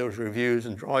go read those reviews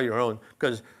and draw your own,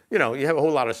 because you have a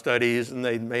whole lot of studies and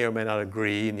they may or may not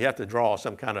agree, and you have to draw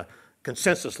some kind of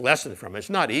consensus lesson from it. It's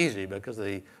not easy because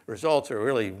the results are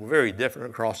really very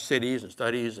different across cities and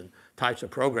studies and types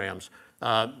of programs.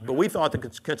 But we thought the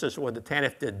consensus was that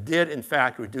TANF did in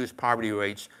fact reduce poverty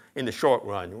rates in the short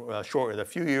run, in a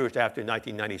few years after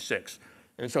 1996.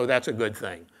 And so that's a good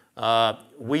thing.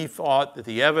 We thought that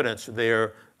the evidence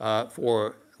there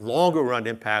for longer run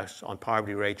impacts on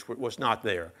poverty rates was not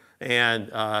there.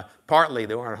 And partly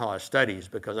there weren't a lot of studies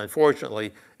because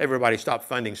unfortunately everybody stopped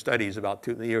funding studies about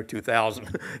the year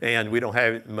 2000 and we don't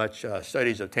have much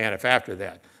studies of TANF after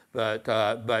that. But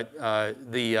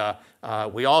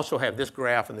we also have this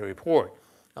graph in the report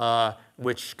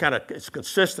which kind of is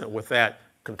consistent with that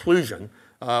conclusion.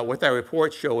 What that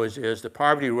report shows is the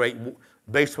poverty rate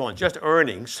based upon just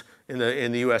earnings in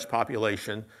the U.S.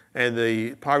 population and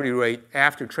the poverty rate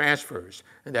after transfers.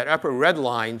 And that upper red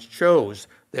line shows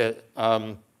that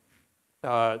right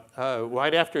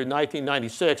after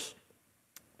 1996,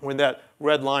 when that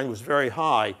red line was very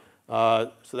high,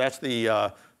 so that's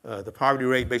the poverty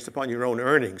rate based upon your own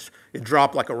earnings, it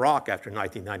dropped like a rock after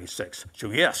 1996.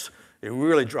 So yes, it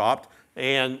really dropped.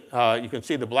 And you can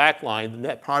see the black line, the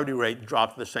net poverty rate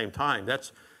dropped at the same time.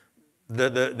 That's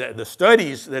the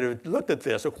studies that have looked at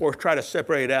this, of course, try to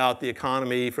separate out the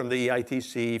economy from the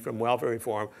EITC, from welfare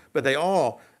reform, but they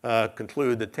all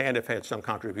conclude that TANF had some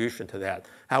contribution to that.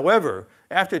 However,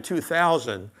 after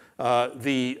 2000,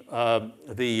 the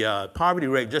poverty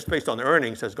rate, just based on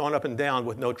earnings, has gone up and down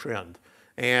with no trend.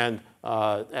 And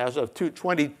as of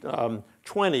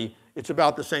 2020, it's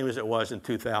about the same as it was in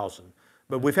 2000.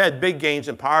 But we've had big gains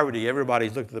in poverty.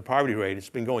 Everybody's looked at the poverty rate. It's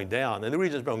been going down. And the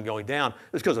reason it's been going down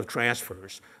is because of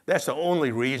transfers. That's the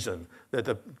only reason that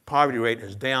the poverty rate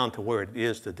is down to where it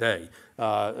is today.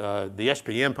 The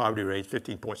SPM poverty rate is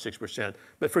 15.6%.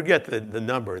 But forget the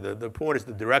number. The point is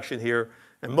the direction here.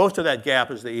 And most of that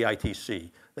gap is the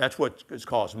EITC. That's what is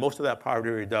caused most of that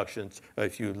poverty reductions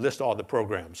if you list all the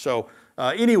programs. So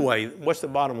anyway, what's the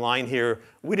bottom line here?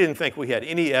 We didn't think we had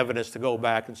any evidence to go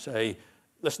back and say,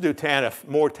 let's do TANF,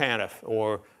 more TANF,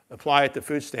 or apply it to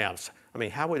food stamps. I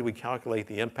mean, how would we calculate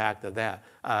the impact of that?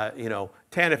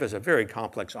 TANF is a very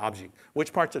complex object.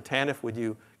 Which parts of TANF would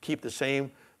you keep the same?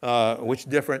 Which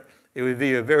different? It would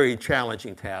be a very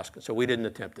challenging task, so we didn't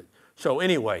attempt it. So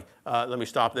anyway, let me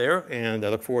stop there, and I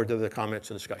look forward to the comments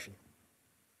and discussion.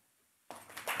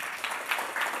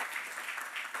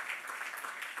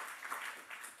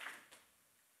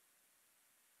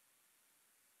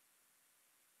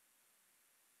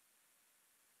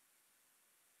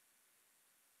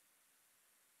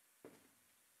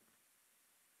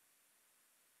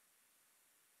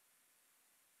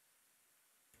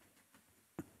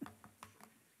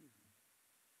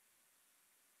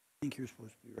 I think you're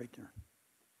supposed to be right there.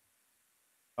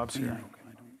 Bob's here.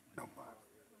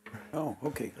 Oh,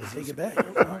 okay. Let's take it back.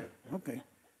 All right. Okay.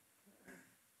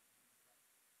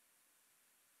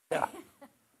 Yeah.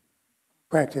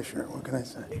 Practitioner, what can I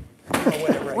say?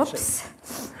 Whoops.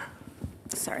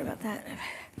 Sorry about that.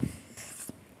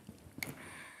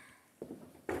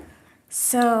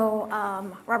 So,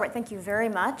 Robert, thank you very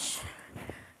much.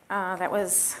 That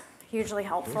was hugely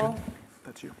helpful.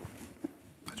 That's you.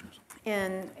 That's yours.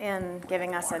 In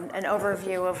giving us an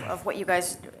overview of what you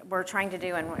guys were trying to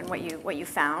do and what you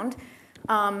found.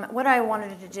 What I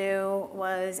wanted to do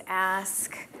was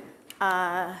ask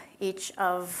each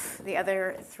of the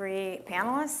other three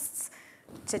panelists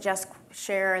to just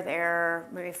share their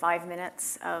maybe 5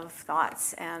 minutes of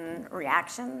thoughts and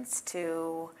reactions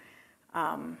to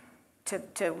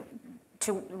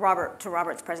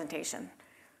Robert's presentation.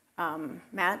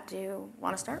 Matt, do you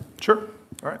want to start? Sure.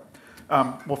 All right.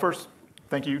 Well, first,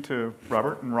 thank you to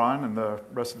Robert and Ron and the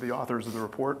rest of the authors of the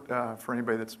report. For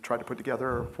anybody that's tried to put together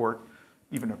a report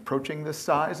even approaching this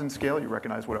size and scale, you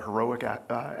recognize what a heroic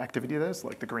activity it is,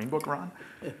 like the Green Book, Ron.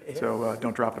 So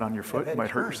don't drop it on your foot. You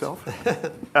might hurt yourself.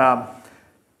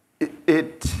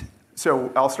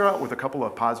 So I'll start out with a couple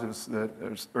of positives that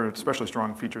are especially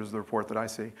strong features of the report that I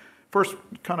see. First,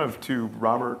 kind of to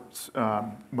Robert's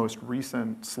most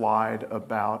recent slide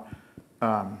about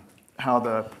how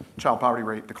the child poverty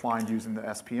rate declined using the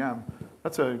SPM.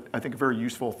 That's I think, a very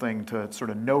useful thing to sort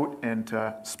of note and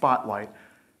to spotlight.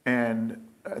 And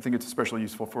I think it's especially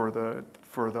useful for the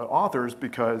authors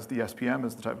because the SPM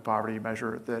is the type of poverty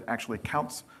measure that actually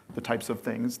counts the types of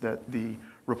things that the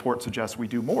report suggests we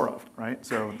do more of, right?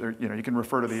 So there, you can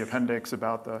refer to the appendix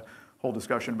about the whole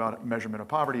discussion about measurement of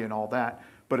poverty and all that.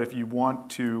 But if you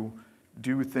want to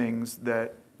do things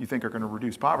that you think are going to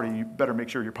reduce poverty, you better make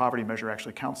sure your poverty measure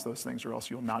actually counts those things, or else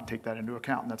you'll not take that into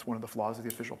account. And that's one of the flaws of the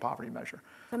official poverty measure.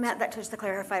 So Matt, that just to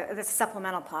clarify, the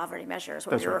supplemental poverty measure is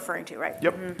what That's you're right. referring to, right?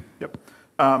 Yep, yep.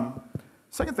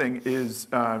 Second thing is,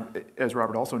 as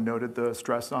Robert also noted, the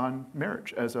stress on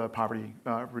marriage as a poverty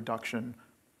reduction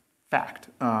fact.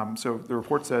 So the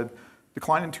report said,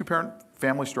 decline in two-parent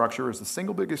family structure is the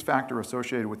single biggest factor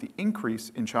associated with the increase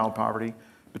in child poverty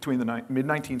between the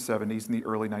mid-1970s and the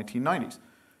early 1990s.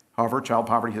 However, child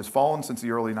poverty has fallen since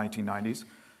the early 1990s.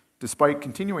 Despite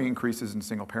continuing increases in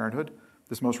single parenthood,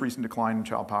 this most recent decline in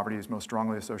child poverty is most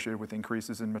strongly associated with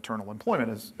increases in maternal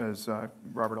employment, as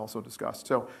Robert also discussed.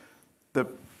 So the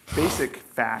basic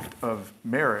fact of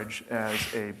marriage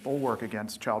as a bulwark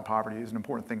against child poverty is an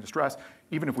important thing to stress,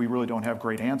 even if we really don't have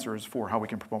great answers for how we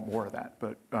can promote more of that.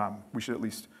 But we should at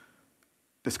least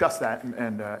discuss that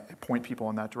and point people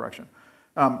in that direction.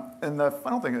 And the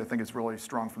final thing that I think is really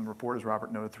strong from the report, as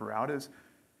Robert noted throughout, is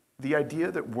the idea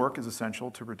that work is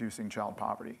essential to reducing child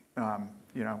poverty.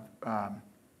 We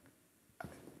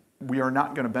are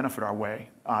not going to benefit our way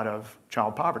out of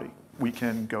child poverty. We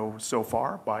can go so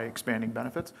far by expanding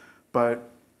benefits, but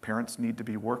parents need to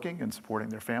be working and supporting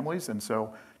their families, and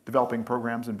so developing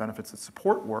programs and benefits that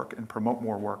support work and promote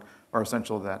more work are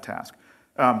essential to that task.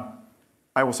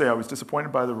 I will say I was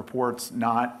disappointed by the reports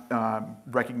not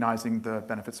recognizing the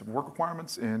benefits of work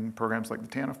requirements in programs like the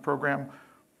TANF program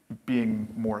being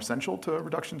more essential to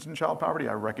reductions in child poverty.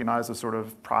 I recognize the sort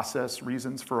of process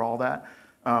reasons for all that.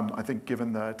 I think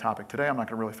given the topic today, I'm not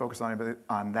going to really focus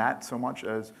on that so much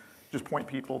as just point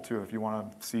people to, if you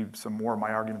want to see some more of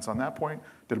my arguments on that point,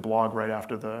 did a blog right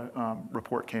after the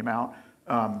report came out.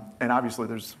 And obviously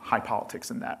there's high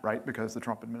politics in that, right? Because the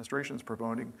Trump administration is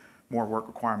promoting more work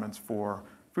requirements for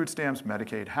food stamps,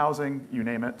 Medicaid, housing, you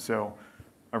name it. So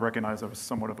I recognize that was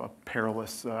somewhat of a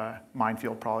perilous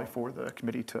minefield probably for the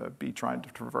committee to be trying to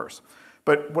traverse.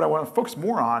 But what I want to focus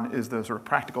more on is the sort of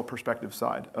practical perspective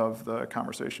side of the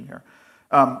conversation here.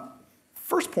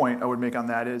 First point I would make on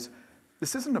that is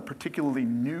this isn't a particularly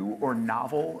new or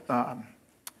novel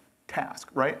task,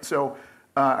 right? So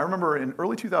I remember in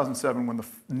early 2007 when the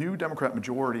new Democrat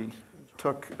majority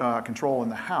took control in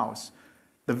the House,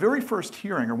 the very first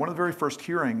hearing, or one of the very first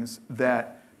hearings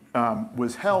that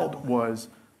was held was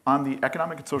on the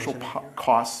economic and social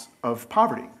costs of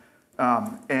poverty.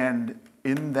 And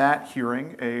in that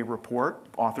hearing, a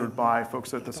report authored by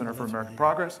folks at the Center for American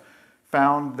Progress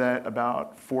found that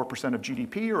about 4% of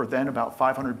GDP, or then about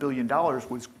 $500 billion,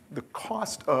 was the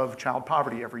cost of child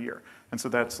poverty every year. And so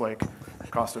that's like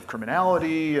cost of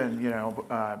criminality and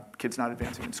kids not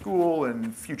advancing in school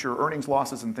and future earnings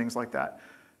losses and things like that.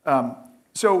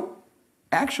 So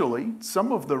actually,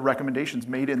 some of the recommendations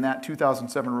made in that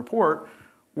 2007 report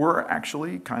were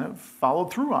actually kind of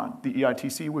followed through on. The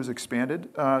EITC was expanded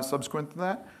subsequent to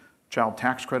that. Child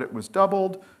tax credit was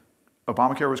doubled.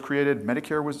 Obamacare was created.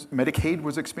 Medicaid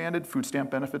was expanded. Food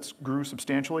stamp benefits grew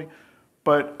substantially.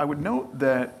 But I would note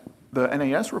that the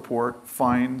NAS report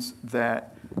finds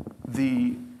that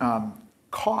the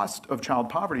cost of child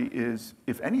poverty is,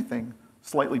 if anything,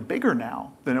 slightly bigger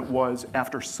now than it was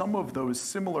after some of those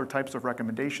similar types of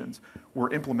recommendations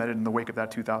were implemented in the wake of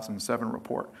that 2007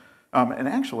 report. And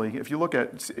actually, if you look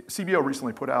at, CBO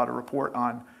recently put out a report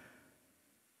on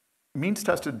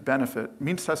means-tested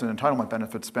entitlement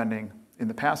benefit spending in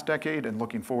the past decade and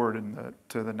looking forward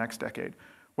to the next decade.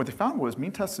 What they found was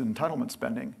means-tested entitlement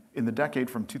spending in the decade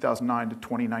from 2009 to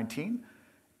 2019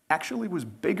 actually was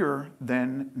bigger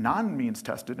than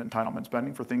non-means-tested entitlement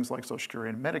spending for things like Social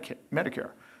Security and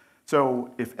Medicare.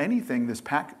 So if anything, this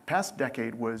past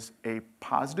decade was a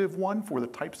positive one for the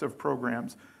types of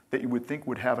programs that you would think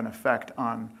would have an effect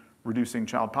on reducing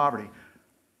child poverty.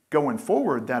 Going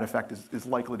forward, that effect is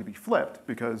likely to be flipped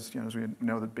because, as we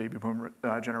know, the baby boom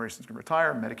generation is going to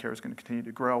retire, Medicare is going to continue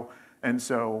to grow, and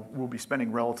so we'll be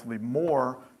spending relatively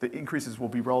more. The increases will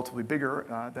be relatively bigger,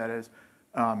 that is,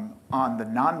 on the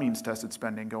non-means tested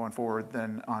spending going forward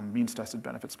than on means tested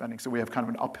benefit spending. So we have kind of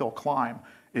an uphill climb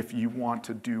if you want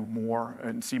to do more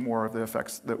and see more of the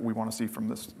effects that we want to see from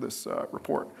this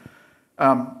report.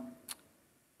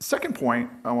 Second point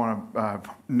I want to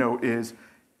note is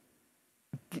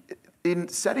in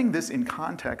setting this in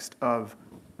context of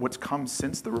what's come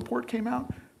since the report came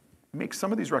out, makes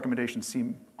some of these recommendations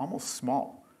seem almost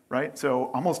small, right?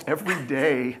 So almost every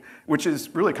day, which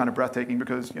is really kind of breathtaking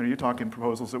because you're talking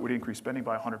proposals that would increase spending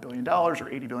by $100 billion or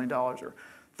 $80 billion or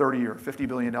 $30 or $50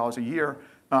 billion a year.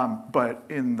 But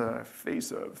in the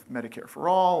face of Medicare for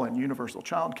All and universal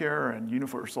child care and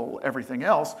universal everything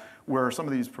else, where some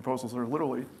of these proposals are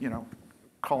literally,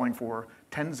 calling for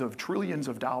tens of trillions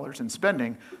of dollars in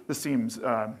spending, this seems,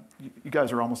 you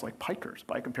guys are almost like pikers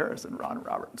by comparison, Ron and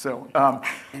Robert. So,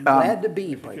 and glad to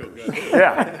be pikers.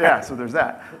 Yeah, so there's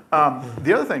that.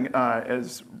 The other thing,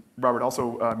 as Robert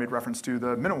also made reference to,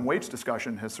 the minimum wage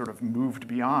discussion has sort of moved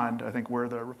beyond, I think, where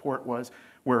the report was,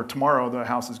 where tomorrow the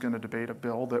House is going to debate a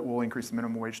bill that will increase the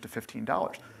minimum wage to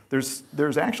 $15.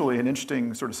 There's actually an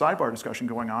interesting sort of sidebar discussion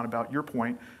going on about your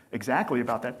point, exactly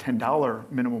about that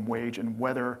 $10 minimum wage and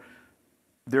whether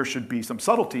there should be some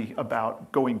subtlety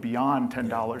about going beyond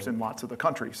 $10 in lots of the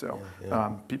country. So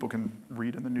people can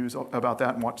read in the news about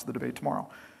that and watch the debate tomorrow.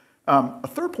 A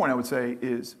third point I would say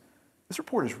is this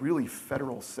report is really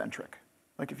federal-centric.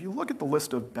 Like if you look at the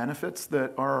list of benefits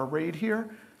that are arrayed here,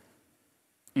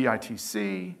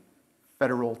 EITC,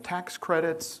 federal tax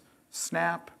credits,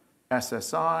 SNAP,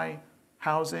 SSI,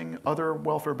 housing, other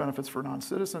welfare benefits for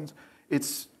non-citizens,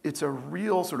 it's a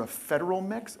real sort of federal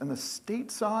mix, and the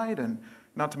state side, and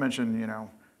not to mention,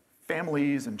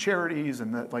 families and charities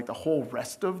and the whole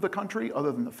rest of the country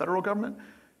other than the federal government,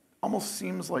 almost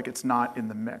seems like it's not in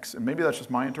the mix. And maybe that's just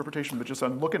my interpretation, but just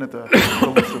I'm looking at the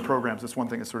list of programs, that's one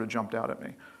thing that sort of jumped out at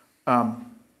me. And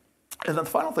then the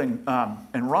final thing,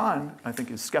 and Ron, I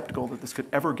think, is skeptical that this could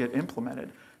ever get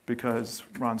implemented because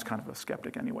Ron's kind of a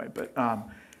skeptic anyway. But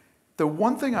the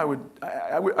one thing I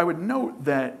would note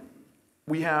that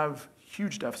we have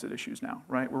huge deficit issues now,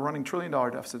 right? We're running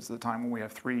trillion-dollar deficits at the time when we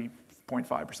have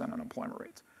 3.5% unemployment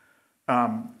rates.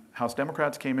 House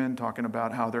Democrats came in talking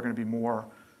about how they're going to be more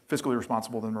fiscally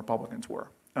responsible than Republicans were.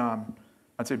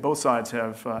 I'd say both sides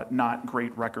have not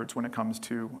great records when it comes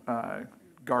to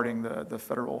guarding the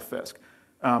federal fisc.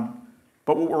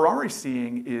 But what we're already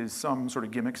seeing is some sort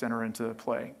of gimmicks enter into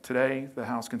play. Today, the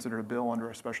House considered a bill under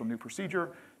a special new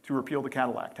procedure to repeal the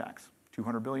Cadillac tax,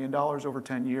 $200 billion over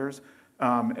 10 years.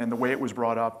 And the way it was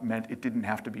brought up meant it didn't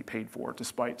have to be paid for,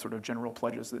 despite sort of general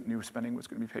pledges that new spending was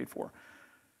going to be paid for.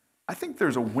 I think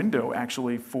there's a window,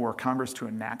 actually, for Congress to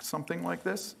enact something like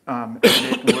this. And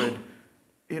it would,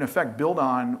 in effect, build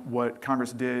on what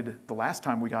Congress did the last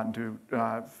time we got into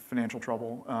financial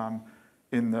trouble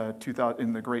in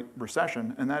the Great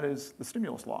Recession, and that is the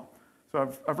stimulus law.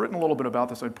 So I've written a little bit about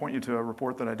this. I'd point you to a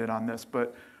report that I did on this.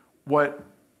 But what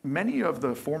many of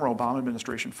the former Obama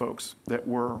administration folks that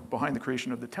were behind the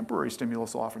creation of the temporary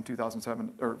stimulus law from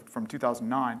 2007 or from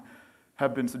 2009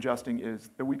 have been suggesting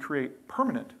is that we create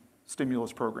permanent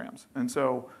stimulus programs. And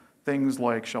so things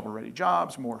like shovel-ready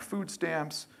jobs, more food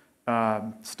stamps,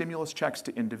 stimulus checks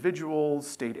to individuals,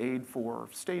 state aid for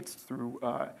states through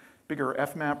bigger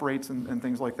FMAP rates and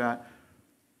things like that.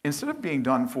 Instead of being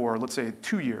done for, let's say,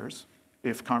 2 years,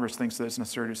 if Congress thinks that it's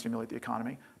necessary to stimulate the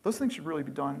economy, those things should really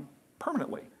be done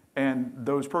permanently. And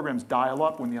those programs dial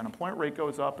up when the unemployment rate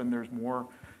goes up and there's more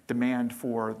demand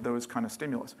for those kind of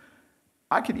stimulus.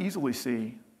 I could easily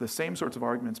see the same sorts of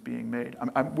arguments being made.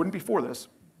 I wouldn't be for this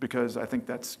because I think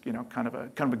that's kind of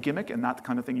a gimmick and not the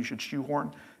kind of thing you should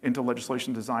shoehorn into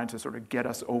legislation designed to sort of get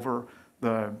us over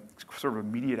the sort of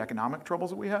immediate economic troubles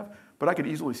that we have. But I could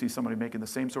easily see somebody making the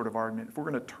same sort of argument. If we're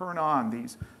going to turn on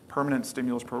these permanent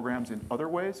stimulus programs in other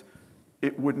ways,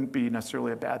 it wouldn't be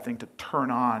necessarily a bad thing to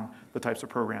turn on the types of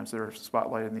programs that are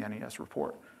spotlighted in the NES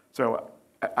report. So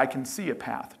I can see a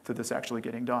path to this actually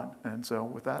getting done. And so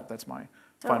with that, that's my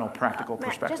final practical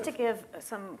perspective. Matt, just to give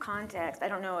some context, I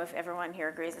don't know if everyone here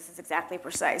agrees this is exactly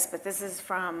precise, but this is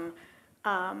from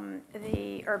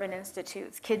the Urban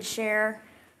Institute's Kids Share,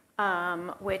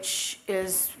 which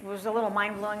was a little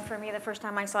mind-blowing for me the first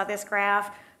time I saw this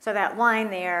graph. So that line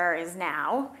there is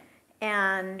now.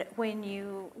 And when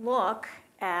you look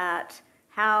at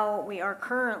how we are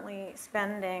currently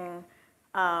spending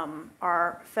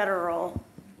our federal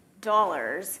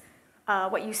dollars,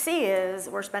 what you see is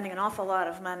we're spending an awful lot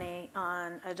of money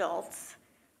on adults.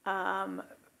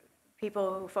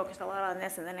 People who focused a lot on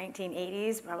this in the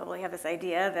 1980s probably have this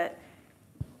idea that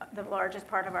the largest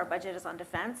part of our budget is on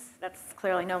defense. That's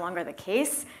clearly no longer the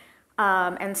case.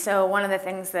 And so one of the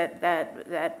things that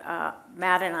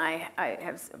Matt and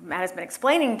Matt has been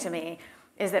explaining to me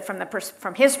is that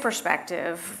from his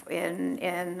perspective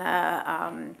in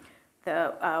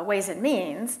the Ways and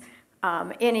Means,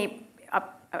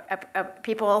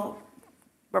 people,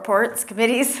 reports,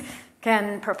 committees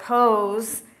can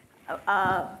propose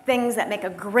things that make a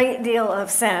great deal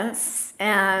of sense,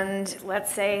 and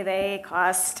let's say they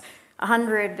cost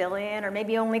 $100 billion or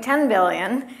maybe only $10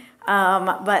 billion,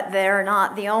 but they're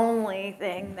not the only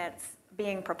thing that's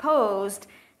being proposed.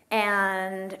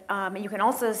 And you can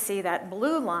also see that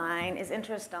blue line is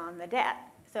interest on the debt.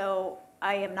 So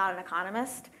I am not an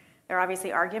economist. There are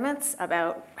obviously arguments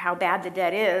about how bad the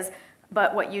debt is,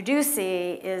 but what you do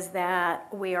see is that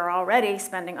we are already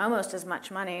spending almost as much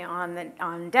money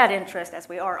on debt interest as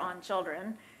we are on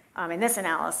children in this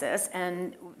analysis,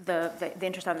 and the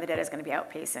interest on the debt is going to be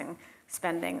outpacing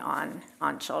spending on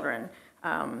children.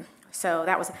 So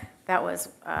that was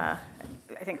I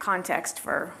think context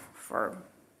for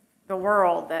the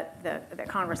world that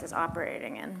Congress is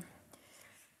operating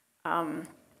in.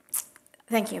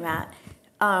 Thank you, Matt.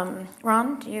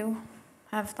 Ron, do you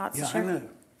have thoughts to share? I'm going to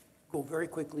go very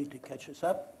quickly to catch us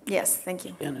up. Yes, thank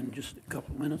you. And in just a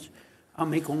couple of minutes. I'll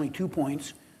make only 2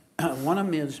 points. One of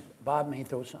them is, Bob may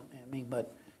throw something at me,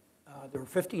 but there were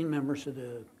 15 members of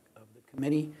the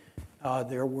committee.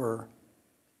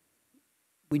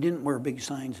 We didn't wear big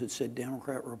signs that said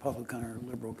Democrat, Republican, or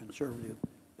Liberal, Conservative,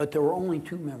 but there were only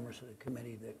 2 members of the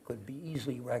committee that could be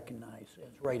easily recognized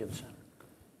as right of center.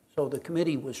 So the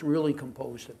committee was really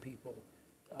composed of people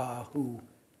who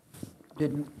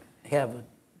didn't have a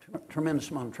tremendous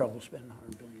amount of trouble spending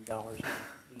 $100 billion on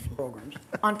these programs.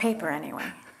 On paper, anyway.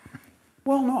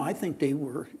 Well, no, I think they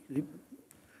were.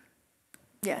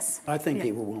 Yes. I think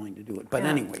they were willing to do it. But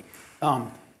anyway,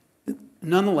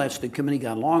 nonetheless, the committee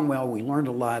got along well. We learned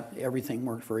a lot. Everything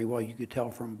worked very well. You could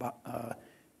tell from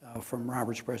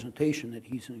Robert's presentation that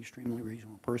he's an extremely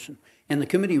reasonable person. And the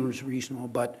committee was reasonable,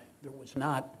 but there was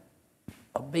not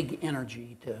a big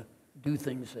energy to do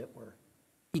things that were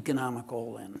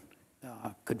economical and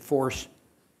could force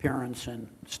parents and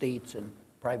states and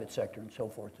private sector and so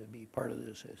forth to be part of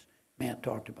this, as Matt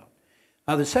talked about.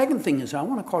 The second thing is I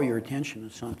want to call your attention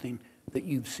to something that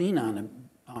you've seen on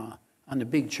the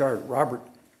big chart. Robert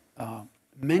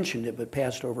mentioned it but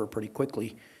passed over pretty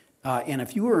quickly. And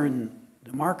if you were in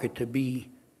the market to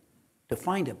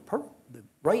find the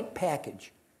right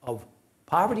package of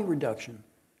poverty reduction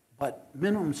but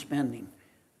minimum spending,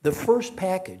 the first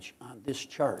package on this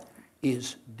chart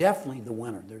is definitely the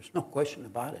winner. There's no question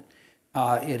about it.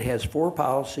 It has 4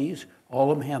 policies.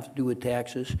 All of them have to do with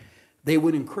taxes. They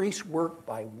would increase work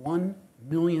by 1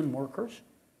 million workers,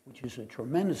 which is a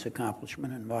tremendous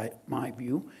accomplishment in my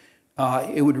view.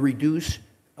 It would reduce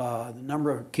the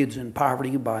number of kids in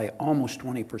poverty by almost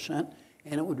 20%,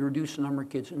 and it would reduce the number of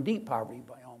kids in deep poverty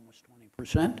by almost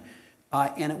 20%,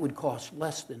 and it would cost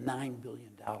less than $9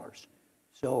 billion.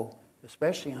 So,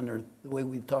 especially under the way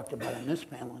we've talked about on this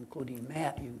panel, including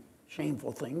Matt, you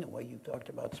shameful thing, the way you talked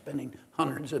about spending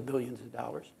hundreds of billions of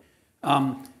dollars,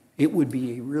 it would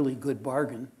be a really good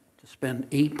bargain to spend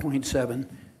 $8.7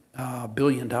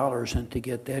 billion and to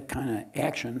get that kind of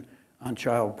action on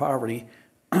child poverty.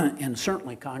 And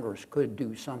certainly Congress could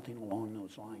do something along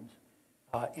those lines.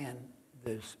 And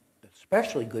the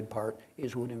especially good part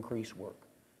is would increase work.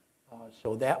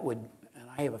 So that would, and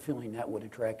I have a feeling that would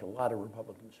attract a lot of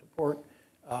Republican support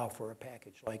for a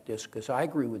package like this, because I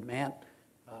agree with Matt,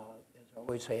 as I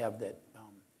always have, that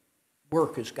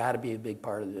work has got to be a big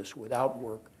part of this. Without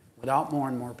work, without more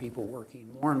and more people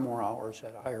working more and more hours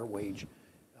at a higher wage,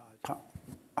 it's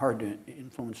hard to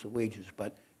influence the wages,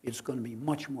 but it's going to be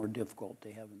much more difficult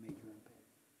to have a major impact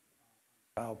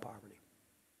on child poverty.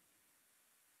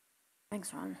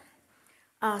 Thanks, Ron.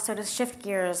 So to shift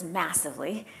gears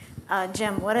massively,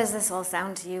 Jim, what does this all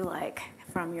sound to you like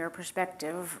from your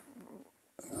perspective?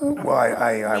 Well,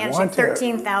 I managing want to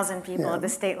 13,000 people at the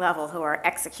state level who are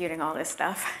executing all this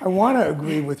stuff. I want to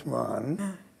agree with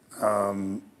Ron.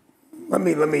 Let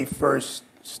me first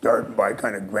start by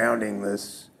kind of grounding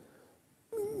this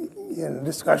in a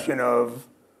discussion of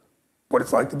what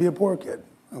it's like to be a poor kid,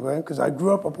 okay? Because I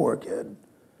grew up a poor kid,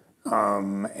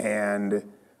 and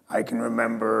I can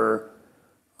remember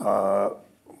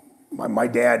my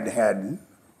dad had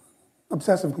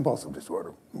obsessive compulsive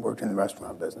disorder, worked in the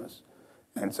restaurant business.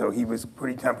 And so he was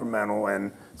pretty temperamental,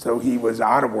 and so he was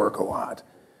out of work a lot.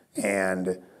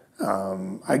 And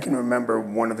I can remember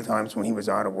one of the times when he was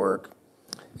out of work,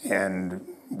 and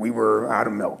we were out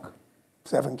of milk,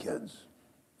 7 kids,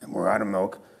 and we're out of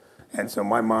milk. And so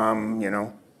my mom,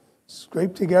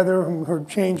 scraped together her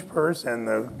change purse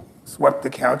and swept the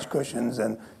couch cushions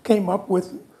and came up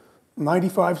with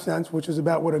 95 cents, which is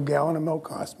about what a gallon of milk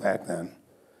cost back then.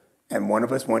 And one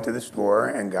of us went to the store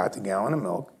and got the gallon of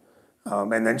milk.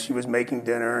 And then she was making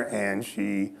dinner, and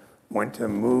she went to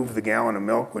move the gallon of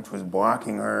milk, which was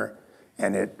blocking her,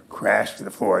 and it crashed to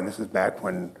the floor. And this is back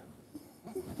when,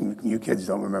 you kids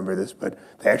don't remember this, but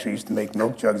they actually used to make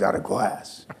milk jugs out of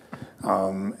glass.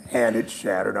 And it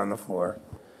shattered on the floor.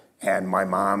 And my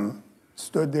mom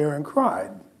stood there and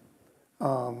cried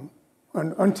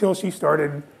until she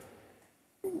started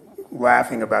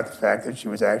laughing about the fact that she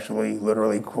was actually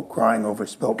literally crying over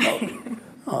spilt milk.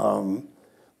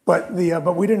 But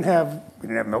we didn't have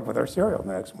milk with our cereal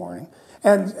the next morning,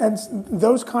 and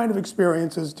those kind of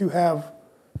experiences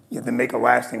they make a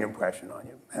lasting impression on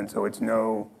you. And so it's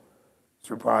no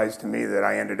surprise to me that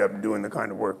I ended up doing the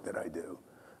kind of work that I do.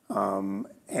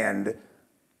 And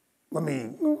let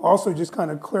me also just kind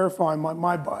of clarify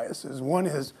my biases. One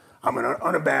is I'm an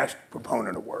unabashed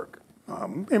proponent of work,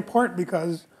 in part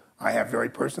because I have very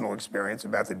personal experience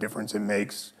about the difference it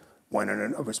makes when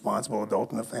a responsible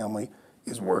adult in the family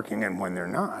is working and when they're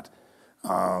not.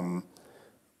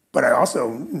 But I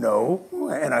also know,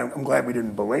 and I'm glad we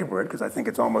didn't belabor it because I think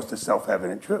it's almost a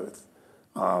self-evident truth.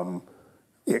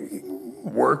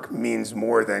 Work means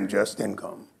more than just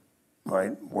income,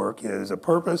 right? Work is a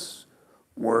purpose.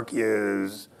 Work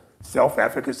is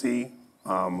self-efficacy.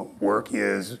 Work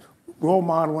is role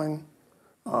modeling.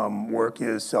 Work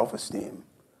is self-esteem.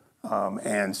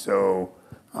 And so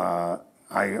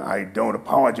I don't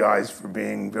apologize for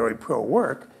being very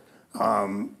pro-work.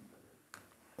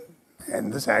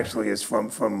 And this actually is from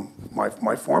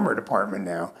my former department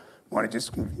now. I want to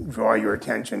just draw your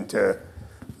attention to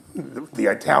the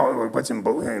italic, what's in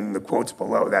the quotes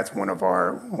below. That's one of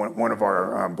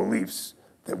our beliefs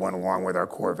that went along with our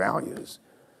core values,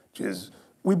 which is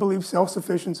we believe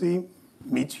self-sufficiency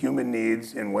meets human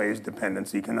needs in ways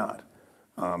dependency cannot.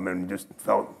 And just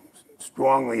felt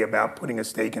strongly about putting a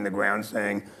stake in the ground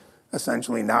saying,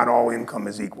 essentially, not all income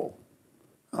is equal.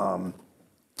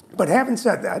 But having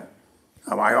said that,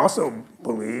 I also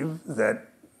believe that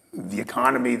the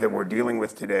economy that we're dealing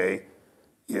with today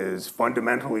is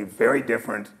fundamentally very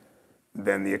different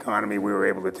than the economy we were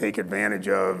able to take advantage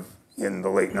of in the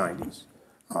late 90s.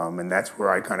 And that's where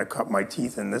I kind of cut my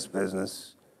teeth in this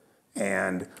business.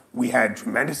 And we had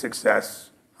tremendous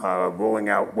success rolling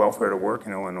out welfare to work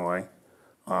in Illinois.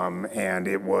 And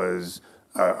it was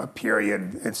a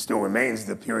period, it still remains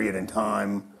the period in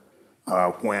time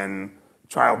when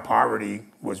child poverty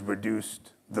was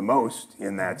reduced the most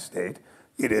in that state.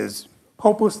 It is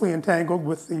hopelessly entangled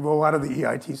with the rollout of the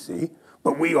EITC,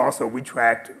 but we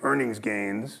tracked earnings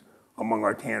gains among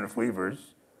our TANF leavers.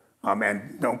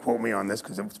 And don't quote me on this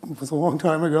because it was a long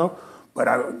time ago, but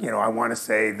I want to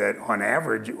say that on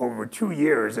average, over 2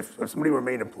 years, if somebody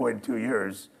remained employed 2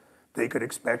 years, they could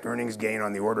expect earnings gain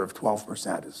on the order of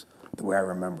 12%, is the way I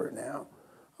remember it now.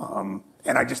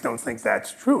 And I just don't think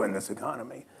that's true in this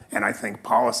economy. And I think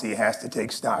policy has to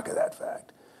take stock of that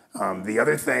fact. The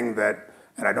other thing that,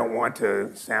 and I don't want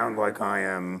to sound like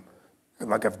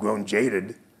I've grown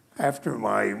jaded after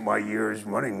my years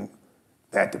running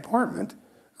that department,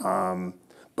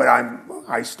 but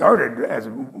I started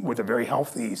with a very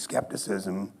healthy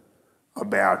skepticism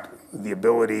about the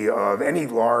ability of any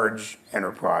large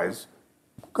enterprise,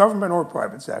 government or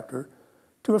private sector,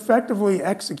 to effectively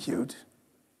execute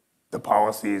the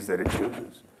policies that it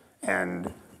chooses.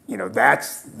 And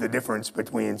that's the difference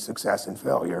between success and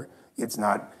failure. It's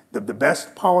not, the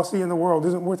best policy in the world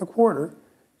isn't worth a quarter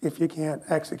if you can't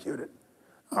execute it.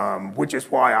 Which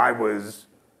is why I was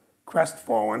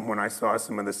crestfallen when I saw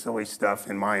some of the silly stuff,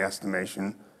 in my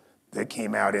estimation, that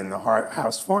came out in the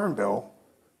House Farm Bill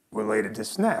related to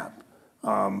SNAP.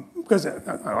 Because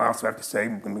I also have to say,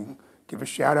 let me give a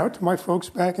shout out to my folks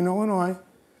back in Illinois.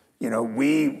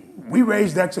 We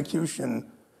raised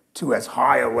execution to as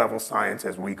high a level science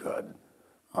as we could.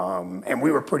 And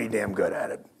we were pretty damn good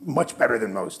at it, much better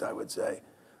than most, I would say.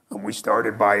 We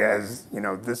started by, as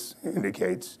this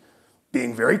indicates,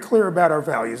 being very clear about our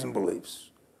values and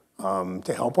beliefs,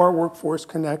 to help our workforce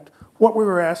connect what we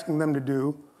were asking them to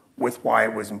do with why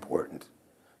it was important.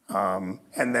 And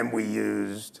then we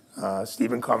used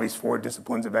Stephen Covey's 4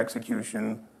 disciplines of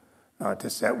execution to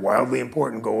set wildly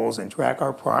important goals and track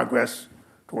our progress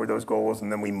toward those goals.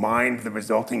 And then we mined the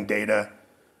resulting data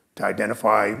to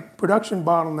identify production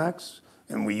bottlenecks.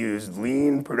 And we used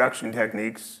lean production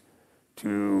techniques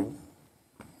to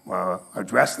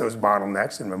address those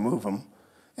bottlenecks and remove them.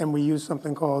 And we used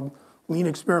something called lean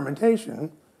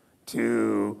experimentation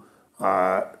to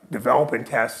develop and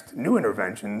test new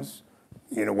interventions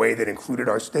in a way that included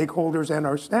our stakeholders and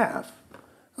our staff.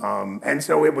 And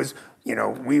so it was,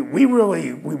 we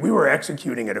were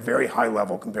executing at a very high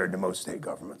level compared to most state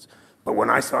governments. But when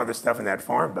I saw the stuff in that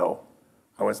Farm Bill,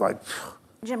 I was like,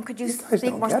 Jim, could you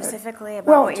speak more specifically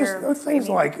about well, what you're... Well, just things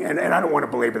like, and I don't want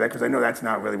to belabor that because I know that's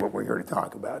not really what we're here to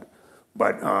talk about.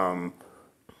 But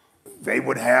they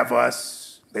would have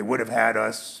had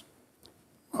us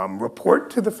report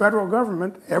to the federal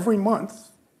government every month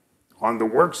on the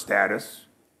work status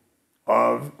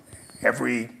of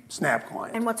every SNAP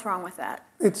client. And what's wrong with that?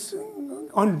 It's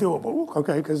undoable,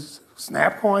 okay, because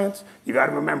SNAP clients, you got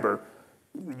to remember,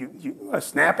 a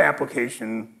SNAP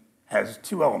application has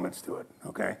 2 elements to it,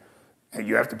 okay? And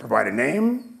you have to provide a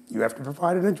name, you have to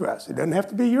provide an address. It doesn't have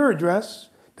to be your address,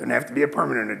 doesn't have to be a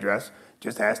permanent address,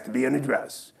 just has to be an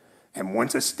address. And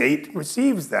once a state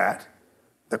receives that,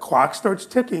 the clock starts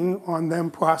ticking on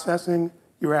them processing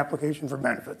your application for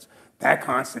benefits. That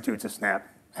constitutes a SNAP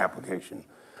application.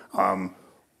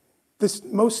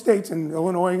 Most states, and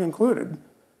Illinois included,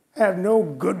 have no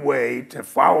good way to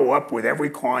follow up with every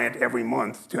client every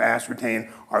month to ascertain,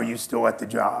 are you still at the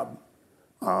job?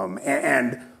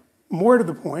 And more to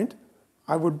the point,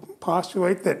 I would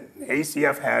postulate that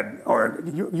ACF had, or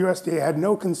USDA had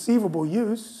no conceivable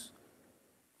use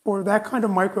for that kind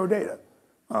of micro data.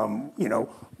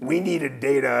 We needed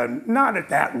data not at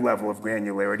that level of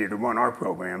granularity to run our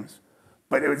programs,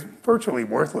 but it was virtually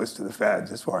worthless to the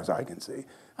feds as far as I can see.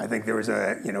 I think there was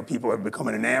people have become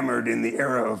enamored in the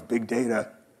era of big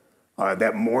data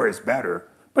that more is better,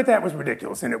 but that was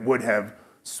ridiculous and it would have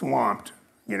swamped,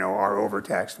 our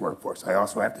overtaxed workforce. I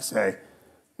also have to say,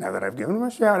 now that I've given them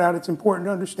a shout out, it's important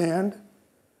to understand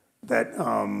that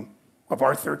of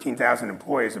our 13,000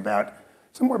 employees, about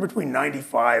somewhere between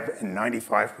 95 and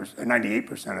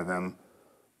 98% of them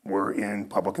were in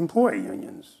public employee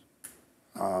unions,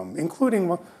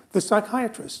 including the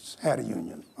psychiatrists had a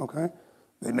union, okay?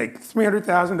 They make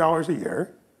 $300,000 a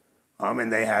year,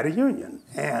 and they had a union.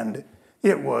 And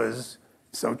it was,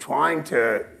 so trying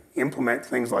to implement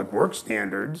things like work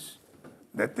standards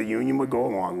that the union would go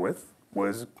along with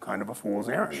was kind of a fool's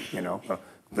errand,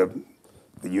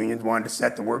 The The unions wanted to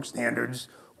set the work standards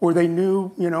where they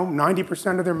knew,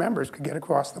 90% of their members could get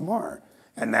across the bar.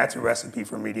 And that's a recipe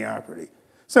for mediocrity.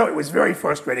 So it was very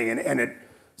frustrating, I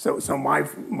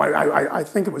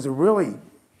think it was a really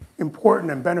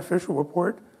important and beneficial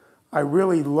report. I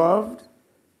really loved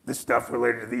the stuff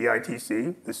related to the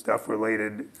EITC, the stuff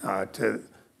related to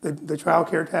the child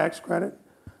care tax credit,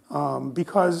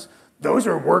 because those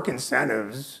are work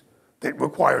incentives that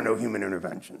require no human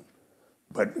intervention.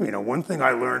 But one thing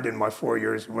I learned in my 4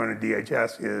 years running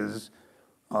DHS is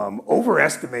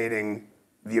overestimating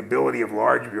the ability of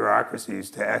large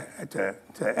bureaucracies to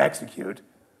execute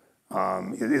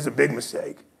is a big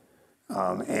mistake.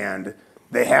 And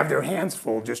they have their hands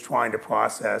full just trying to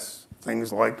process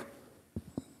things like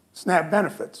SNAP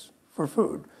benefits for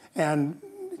food. And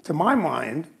to my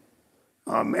mind,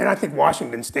 and I think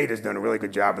Washington State has done a really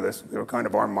good job of this. They were kind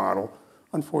of our model.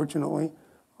 Unfortunately,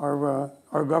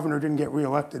 our governor didn't get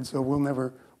reelected, so we'll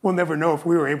never know if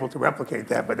we were able to replicate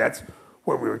that. But that's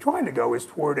where we were trying to go, is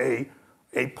toward a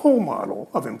pull model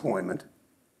of employment,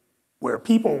 where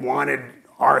people wanted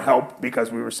our help because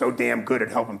we were so damn good at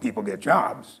helping people get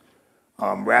jobs,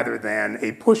 rather than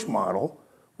a push model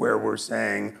where we're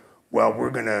saying, well, we're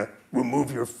going to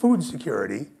remove your food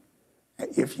security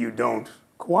if you don't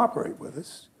cooperate with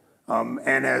us.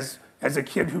 And as a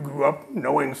kid who grew up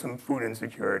knowing some food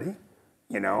insecurity,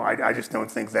 I just don't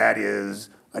think that is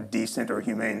a decent or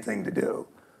humane thing to do.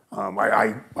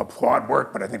 I applaud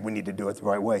work, but I think we need to do it the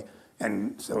right way.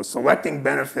 And so selecting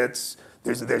benefits,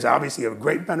 there's obviously a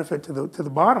great benefit to the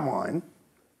bottom line,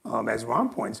 as Ron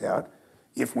points out.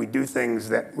 If we do things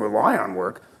that rely on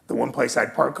work, the one place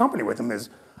I'd part company with him is,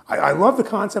 I love the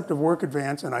concept of work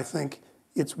advance, and I think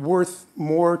it's worth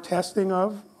more testing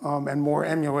of and more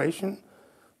emulation,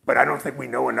 but I don't think we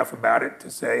know enough about it to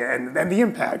say, and the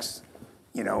impacts,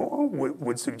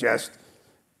 would suggest,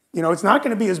 it's not going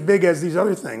to be as big as these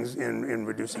other things in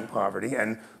reducing poverty,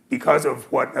 and because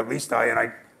of what at least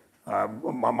my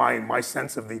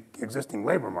sense of the existing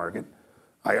labor market,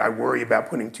 I worry about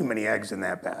putting too many eggs in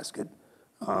that basket.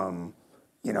 I'm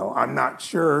not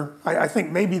sure. I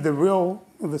think maybe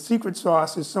the secret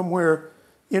sauce is somewhere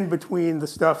in between the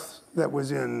stuff that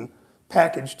was in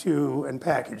package 2 and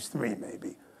package 3,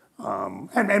 maybe,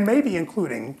 and maybe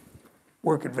including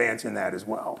work advance in that as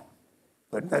well.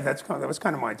 But that was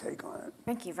kind of my take on it.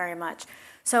 Thank you very much.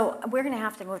 So we're going to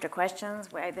have to move to questions.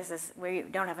 We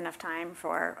don't have enough time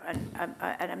for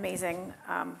an amazing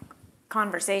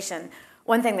conversation.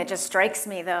 One thing that just strikes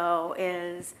me, though,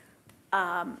 is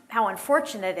how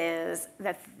unfortunate it is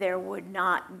that there would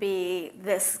not be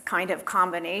this kind of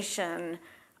combination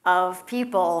of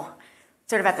people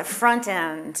sort of at the front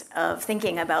end of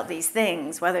thinking about these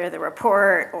things, whether the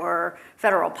report or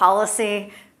federal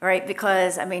policy, right?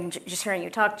 Because, just hearing you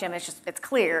talk, Jim, it's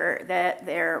clear that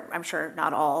I'm sure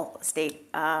not all state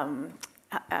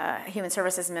human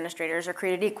services administrators are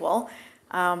created equal,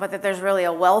 but that there's really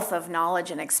a wealth of knowledge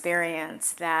and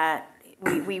experience that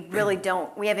we really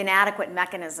don't, we have inadequate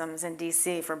mechanisms in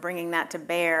DC for bringing that to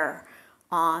bear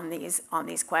on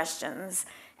these questions.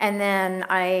 And then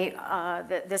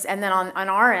on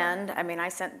our end, I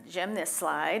sent Jim this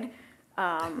slide.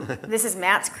 This is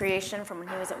Matt's creation from when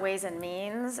he was at Ways and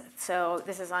Means. So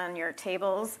this is on your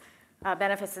tables,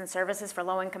 benefits and services for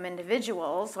low-income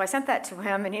individuals. So I sent that to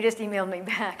him, and he just emailed me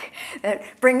back. That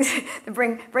brings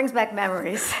back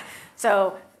memories.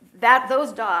 So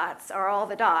those dots are all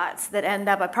the dots that end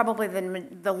up, probably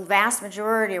the vast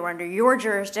majority were under your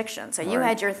jurisdiction. So you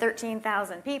had your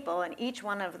 13,000 people, and each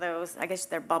one of those, I guess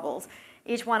they're bubbles,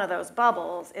 each one of those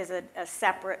bubbles is a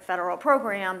separate federal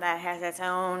program that has its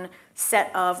own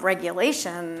set of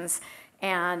regulations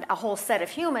and a whole set of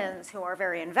humans who are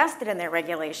very invested in their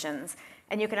regulations.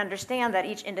 And you can understand that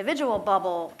each individual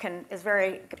bubble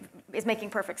is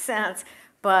making perfect sense,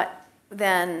 but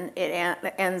then it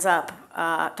ends up,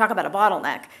 talk about a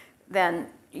bottleneck, then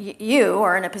you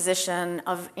are in a position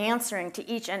of answering to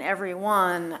each and every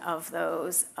one of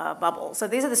those bubbles. So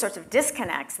these are the sorts of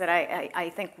disconnects that I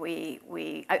think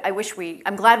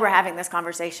I'm glad we're having this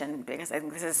conversation, because I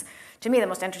think this is, to me, the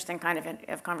most interesting kind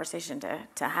of conversation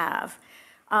to have.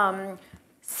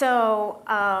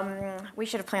 We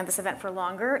should have planned this event for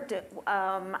longer,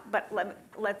 but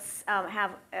let's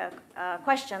have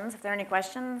questions, if there are any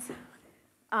questions.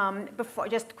 Before,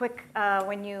 just quick,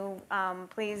 when you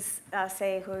please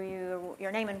say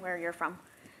your name and where you're from.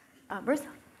 Bruce?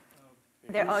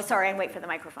 Sorry, and wait for the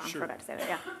microphone. Sure. I forgot to say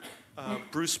that, yeah.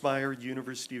 Bruce Meyer,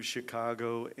 University of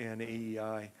Chicago and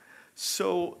AEI.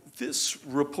 So this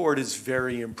report is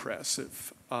very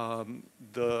impressive.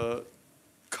 The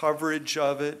coverage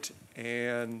of it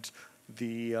and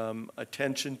the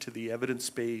attention to the evidence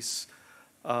base.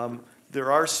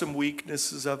 There are some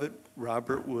weaknesses of it.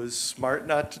 Robert was smart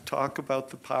not to talk about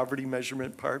the poverty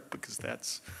measurement part because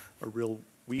that's a real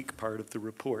weak part of the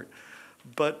report.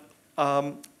 But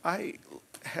I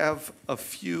have a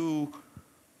few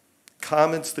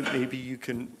comments that maybe you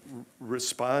can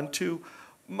respond to.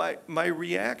 My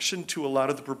reaction to a lot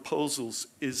of the proposals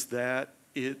is that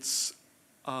it's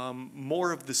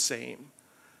more of the same.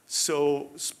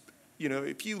 So,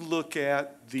 if you look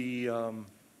at the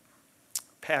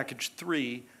package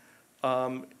 3,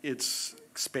 it's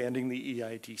expanding the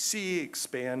EITC,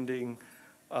 expanding,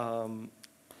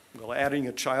 adding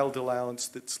a child allowance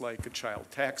that's like a child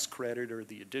tax credit or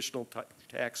the additional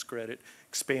tax credit,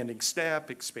 expanding SNAP,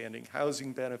 expanding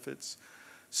housing benefits.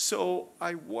 So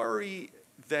I worry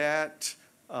that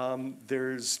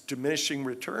there's diminishing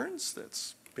returns.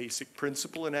 That's basic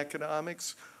principle in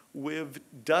economics. We've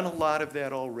done a lot of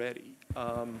that already.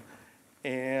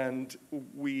 And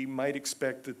we might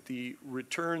expect that the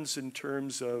returns in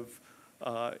terms of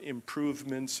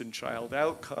improvements in child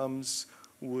outcomes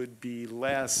would be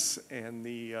less, and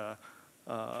the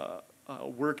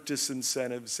work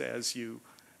disincentives as you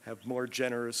have more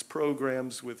generous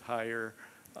programs with higher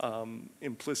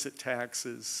implicit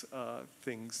taxes,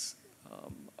 things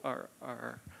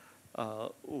are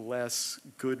less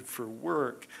good for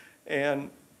work. And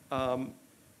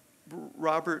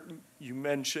Robert, you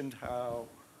mentioned how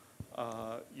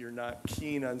you're not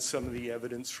keen on some of the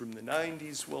evidence from the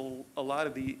 90s. Well, a lot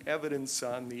of the evidence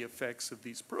on the effects of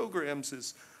these programs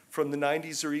is from the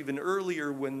 90s or even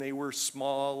earlier when they were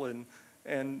small and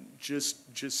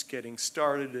just getting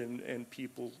started, and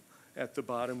people at the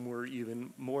bottom were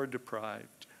even more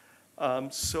deprived.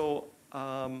 So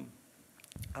I'm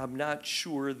not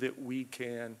sure that we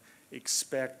can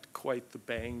expect quite the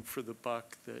bang for the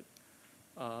buck that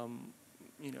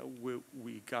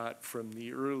we got from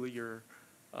the earlier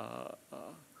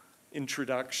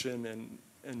introduction and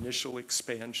initial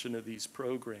expansion of these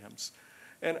programs.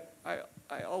 And I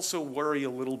also worry a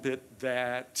little bit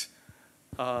that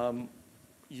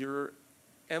you're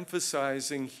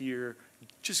emphasizing here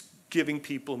just giving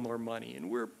people more money, and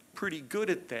we're pretty good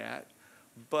at that,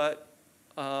 but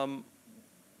I'm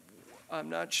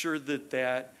not sure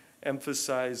that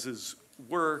emphasizes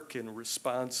work and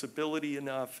responsibility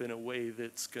enough in a way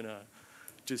that's going to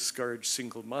discourage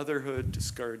single motherhood,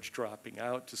 discourage dropping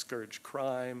out, discourage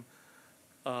crime.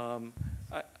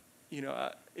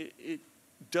 It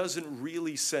doesn't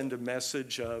really send a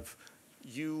message of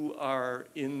you are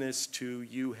in this too,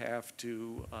 you have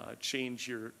to change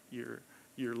your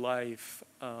life.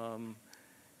 I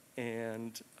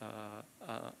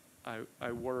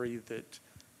worry that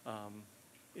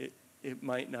it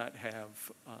might not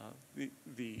have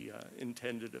the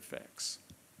intended effects.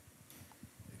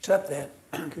 Except that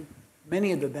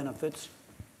many of the benefits,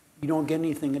 you don't get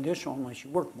anything additional unless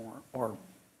you work more or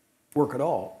work at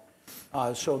all.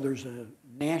 So there's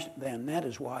then that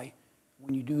is why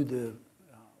when you do when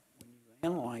you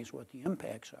analyze what the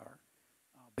impacts are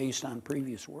based on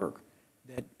previous work,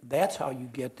 that's how you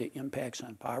get the impacts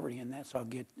on poverty, and that's how you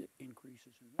get the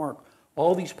increases in work.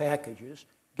 All these packages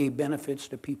gave benefits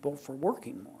to people for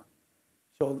working more.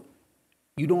 So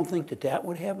you don't think that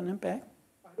would have an impact?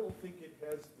 I don't think it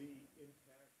has the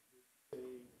impact that, say,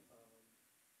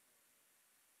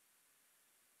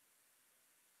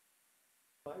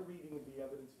 my reading of the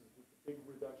evidence is that the big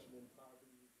reduction in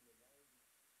poverty is in the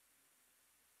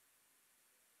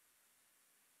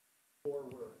 90s, more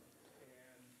work,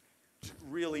 and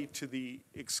really to the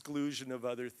exclusion of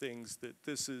other things, that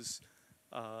this is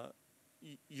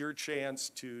your chance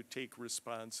to take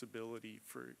responsibility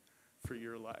for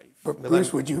your life. But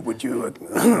Bruce, would you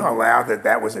allow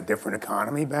that was a different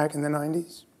economy back in the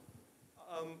 90s?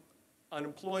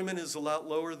 Unemployment is a lot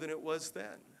lower than it was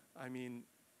then. I mean,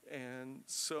 and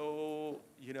so,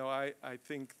 I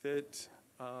think that.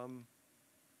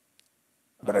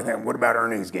 But I think, what about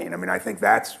earnings gain? I mean, I think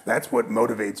that's what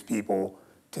motivates people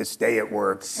to stay at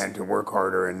work and to work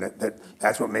harder, and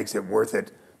that's what makes it worth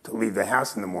it to leave the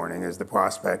house in the morning, is the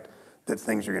prospect that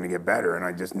things are going to get better. And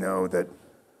I just know that,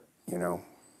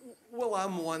 Well,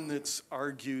 I'm one that's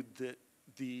argued that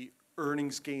the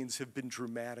earnings gains have been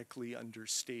dramatically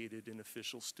understated in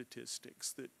official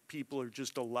statistics, that people are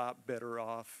just a lot better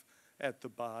off at the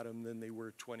bottom than they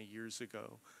were 20 years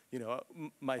ago.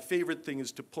 My favorite thing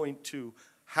is to point to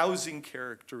housing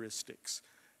characteristics,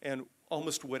 and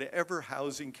almost whatever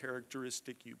housing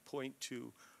characteristic you point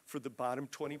to for the bottom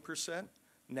 20%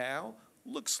 now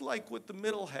looks like what the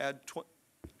middle had.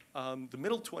 The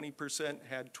middle 20%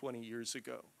 had 20 years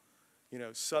ago.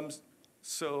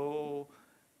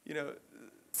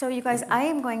 So you guys, I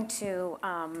am going to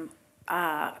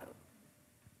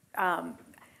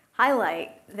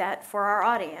highlight that for our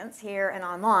audience here and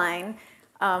online,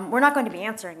 we're not going to be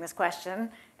answering this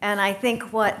question. And I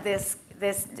think what this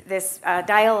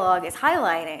dialogue is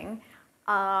highlighting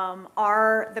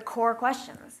are the core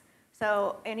questions.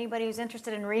 So anybody who's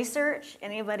interested in research,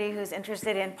 anybody who's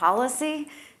interested in policy,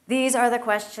 these are the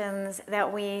questions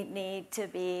that we need to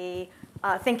be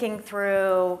thinking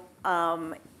through,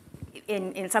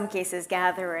 in some cases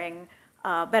gathering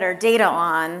better data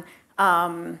on.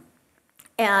 But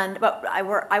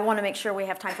I want to make sure we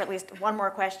have time for at least one more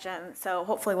question, so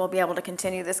hopefully we'll be able to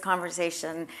continue this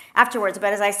conversation afterwards.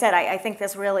 But as I said, I think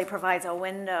this really provides a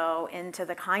window into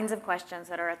the kinds of questions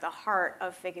that are at the heart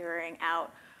of figuring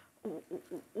out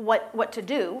what to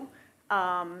do.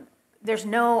 I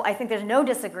think there's no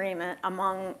disagreement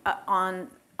among on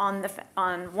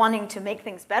wanting to make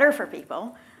things better for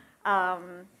people.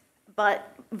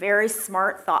 But very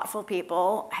smart, thoughtful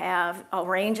people have a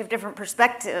range of different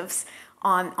perspectives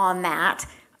on that.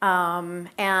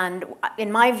 And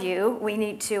in my view, we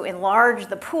need to enlarge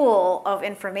the pool of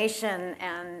information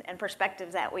and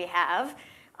perspectives that we have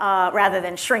rather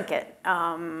than shrink it,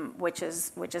 which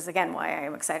is again why I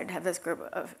am excited to have this group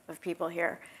of people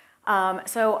here.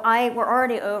 So we're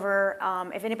already over.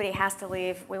 If anybody has to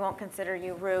leave, we won't consider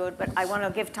you rude, but I want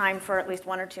to give time for at least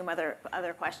one or two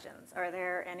other questions. Are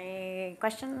there any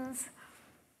questions?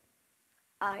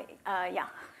 Yeah.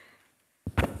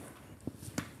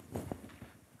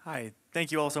 Hi,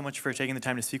 thank you all so much for taking the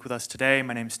time to speak with us today.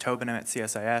 My name is Tobin, I'm at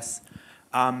CSIS.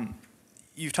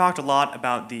 You've talked a lot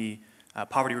about the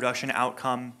poverty reduction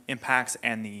outcome impacts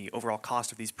and the overall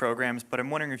cost of these programs, but I'm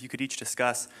wondering if you could each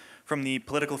discuss from the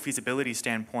political feasibility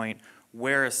standpoint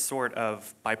where a sort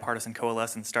of bipartisan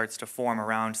coalescence starts to form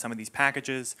around some of these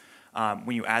packages.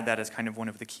 When you add that as kind of one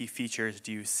of the key features,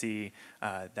 do you see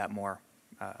that more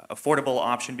affordable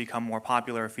option become more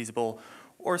popular or feasible,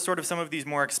 or sort of some of these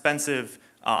more expensive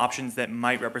options that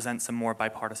might represent some more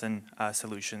bipartisan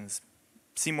solutions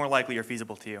seem more likely or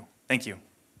feasible to you? Thank you.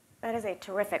 That is a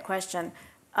terrific question.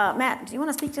 Matt, do you want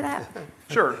to speak to that?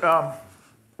 Sure.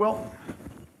 Well,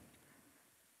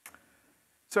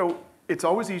 so it's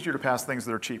always easier to pass things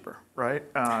that are cheaper, right?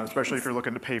 Especially if you're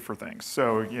looking to pay for things.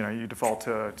 So you default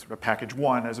to package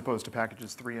 1 as opposed to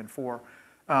packages 3 and 4.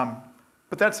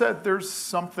 But that said, there's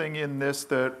something in this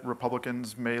that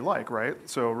Republicans may like, right?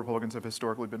 So Republicans have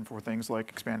historically been for things like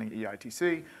expanding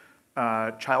EITC.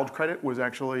 Child credit was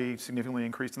actually significantly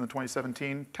increased in the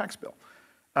 2017 tax bill.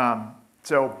 Matt,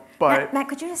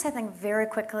 could you just say something very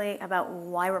quickly about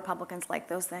why Republicans like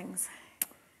those things?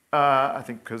 I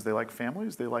think because they like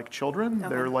families, they like children,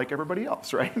 They're like everybody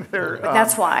else, right?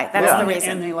 That's why. That's the reason.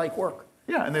 And they like work.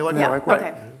 Yeah, and they like work. Right.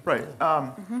 Okay.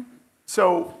 Right.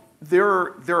 So there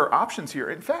are options here.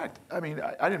 In fact, I mean,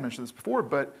 I didn't mention this before,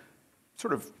 but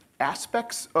sort of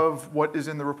aspects of what is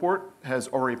in the report has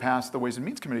already passed the Ways and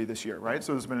Means Committee this year, right?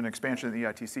 So there's been an expansion of the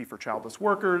EITC for childless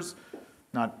workers,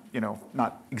 not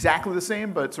exactly the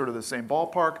same, but sort of the same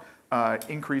ballpark.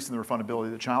 Increase in the refundability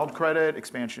of the child credit,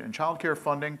 expansion in child care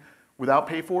funding without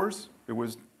pay-fors. It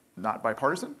was not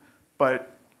bipartisan,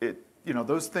 but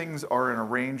those things are in a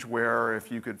range where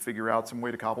if you could figure out some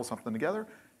way to cobble something together,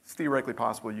 it's theoretically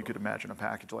possible you could imagine a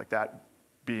package like that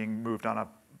being moved on a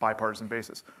bipartisan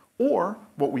basis. Or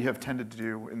what we have tended to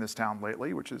do in this town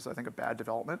lately, which is I think a bad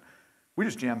development, we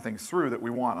just jam things through that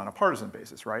we want on a partisan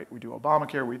basis, right? We do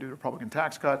Obamacare, we do Republican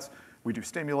tax cuts, we do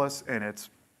stimulus, and it's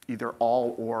either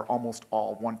all or almost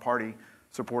all one party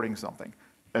supporting something.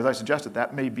 As I suggested,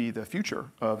 that may be the future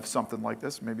of something like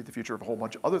this, maybe the future of a whole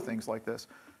bunch of other things like this,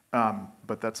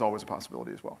 but that's always a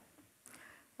possibility as well.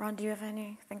 Ron, do you have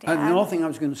anything to add? The only thing I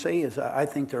was going to say is I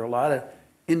think there are a lot of,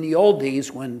 in the old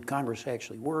days when Congress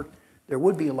actually worked, there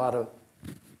would be a lot of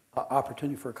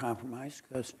opportunity for compromise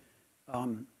because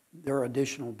there are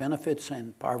additional benefits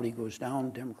and poverty goes down.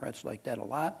 Democrats like that a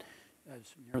lot.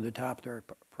 It's near the top of their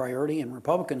priority, and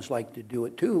Republicans like to do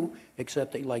it too,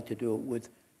 except they like to do it with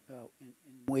in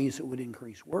ways that would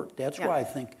increase work. That's why I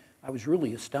think I was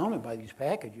really astounded by these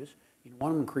packages. You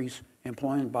want to increase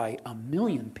employment by 1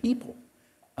 million people.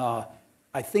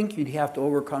 I think you'd have to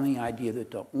overcome the idea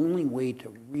that the only way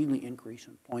to really increase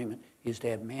employment is to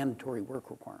have mandatory work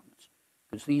requirements,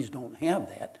 because these don't have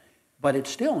that. But it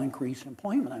still increased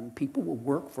employment. I mean, people will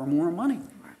work for more money.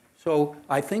 So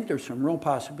I think there's some real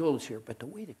possibilities here, but the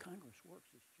way that Congress works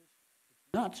is just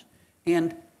nuts.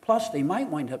 And plus, they might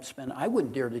wind up spending, I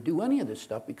wouldn't dare to do any of this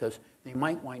stuff because they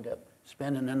might wind up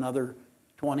spending another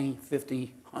 $20,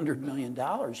 $50, $100 million,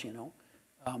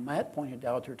 Matt pointed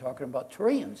out they're talking about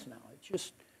trillions now.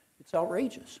 It's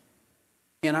outrageous.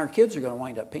 And our kids are going to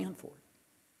wind up paying for it.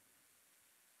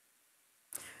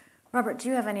 Robert, do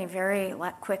you have any very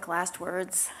quick last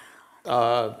words?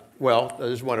 Well, I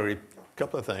just want to a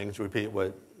couple of things, repeat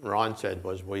what Ron said,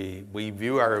 was we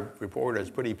view our report as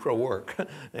pretty pro-work,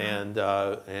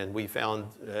 and we found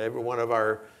every one of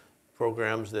our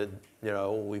programs that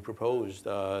we proposed,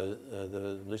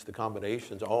 at least the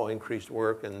combinations, all increased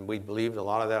work, and we believed a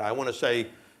lot of that. I want to say,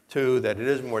 too, that it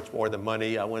is much more than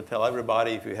money. I want to tell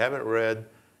everybody, if you haven't read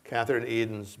Catherine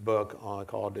Eden's book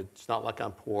called It's Not Like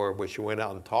I'm Poor, where she went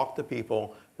out and talked to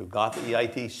people who got the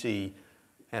EITC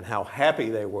and how happy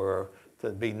they were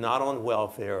to be not on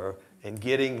welfare and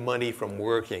getting money from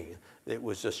working. It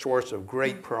was a source of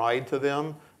great pride to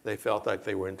them. They felt like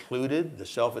they were included. The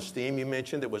self-esteem you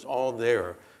mentioned, it was all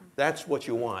there. That's what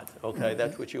you want, okay?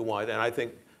 That's what you want. And I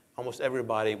think almost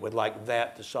everybody would like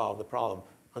that to solve the problem.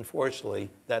 Unfortunately,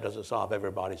 that doesn't solve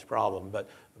everybody's problem,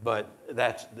 but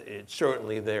it's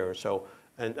certainly there. So,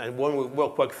 and one real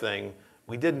quick thing,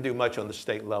 we didn't do much on the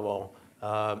state level,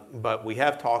 but we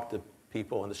have talked to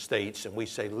people in the states, and we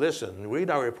say, listen, read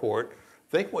our report,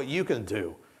 think what you can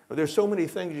do. There's so many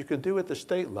things you could do at the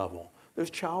state level. There's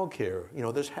child care,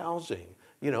 there's housing,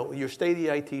 your state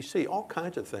EITC, all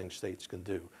kinds of things states can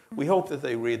do. We hope that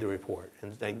they read the report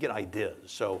and they get ideas.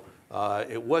 So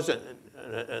it wasn't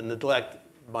a neglect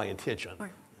by intention,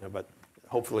 but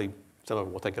hopefully some of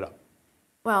them will take it up.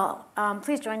 Well,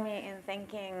 please join me in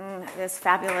thanking this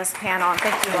fabulous panel.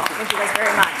 Thank you all. Thank you guys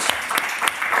very much.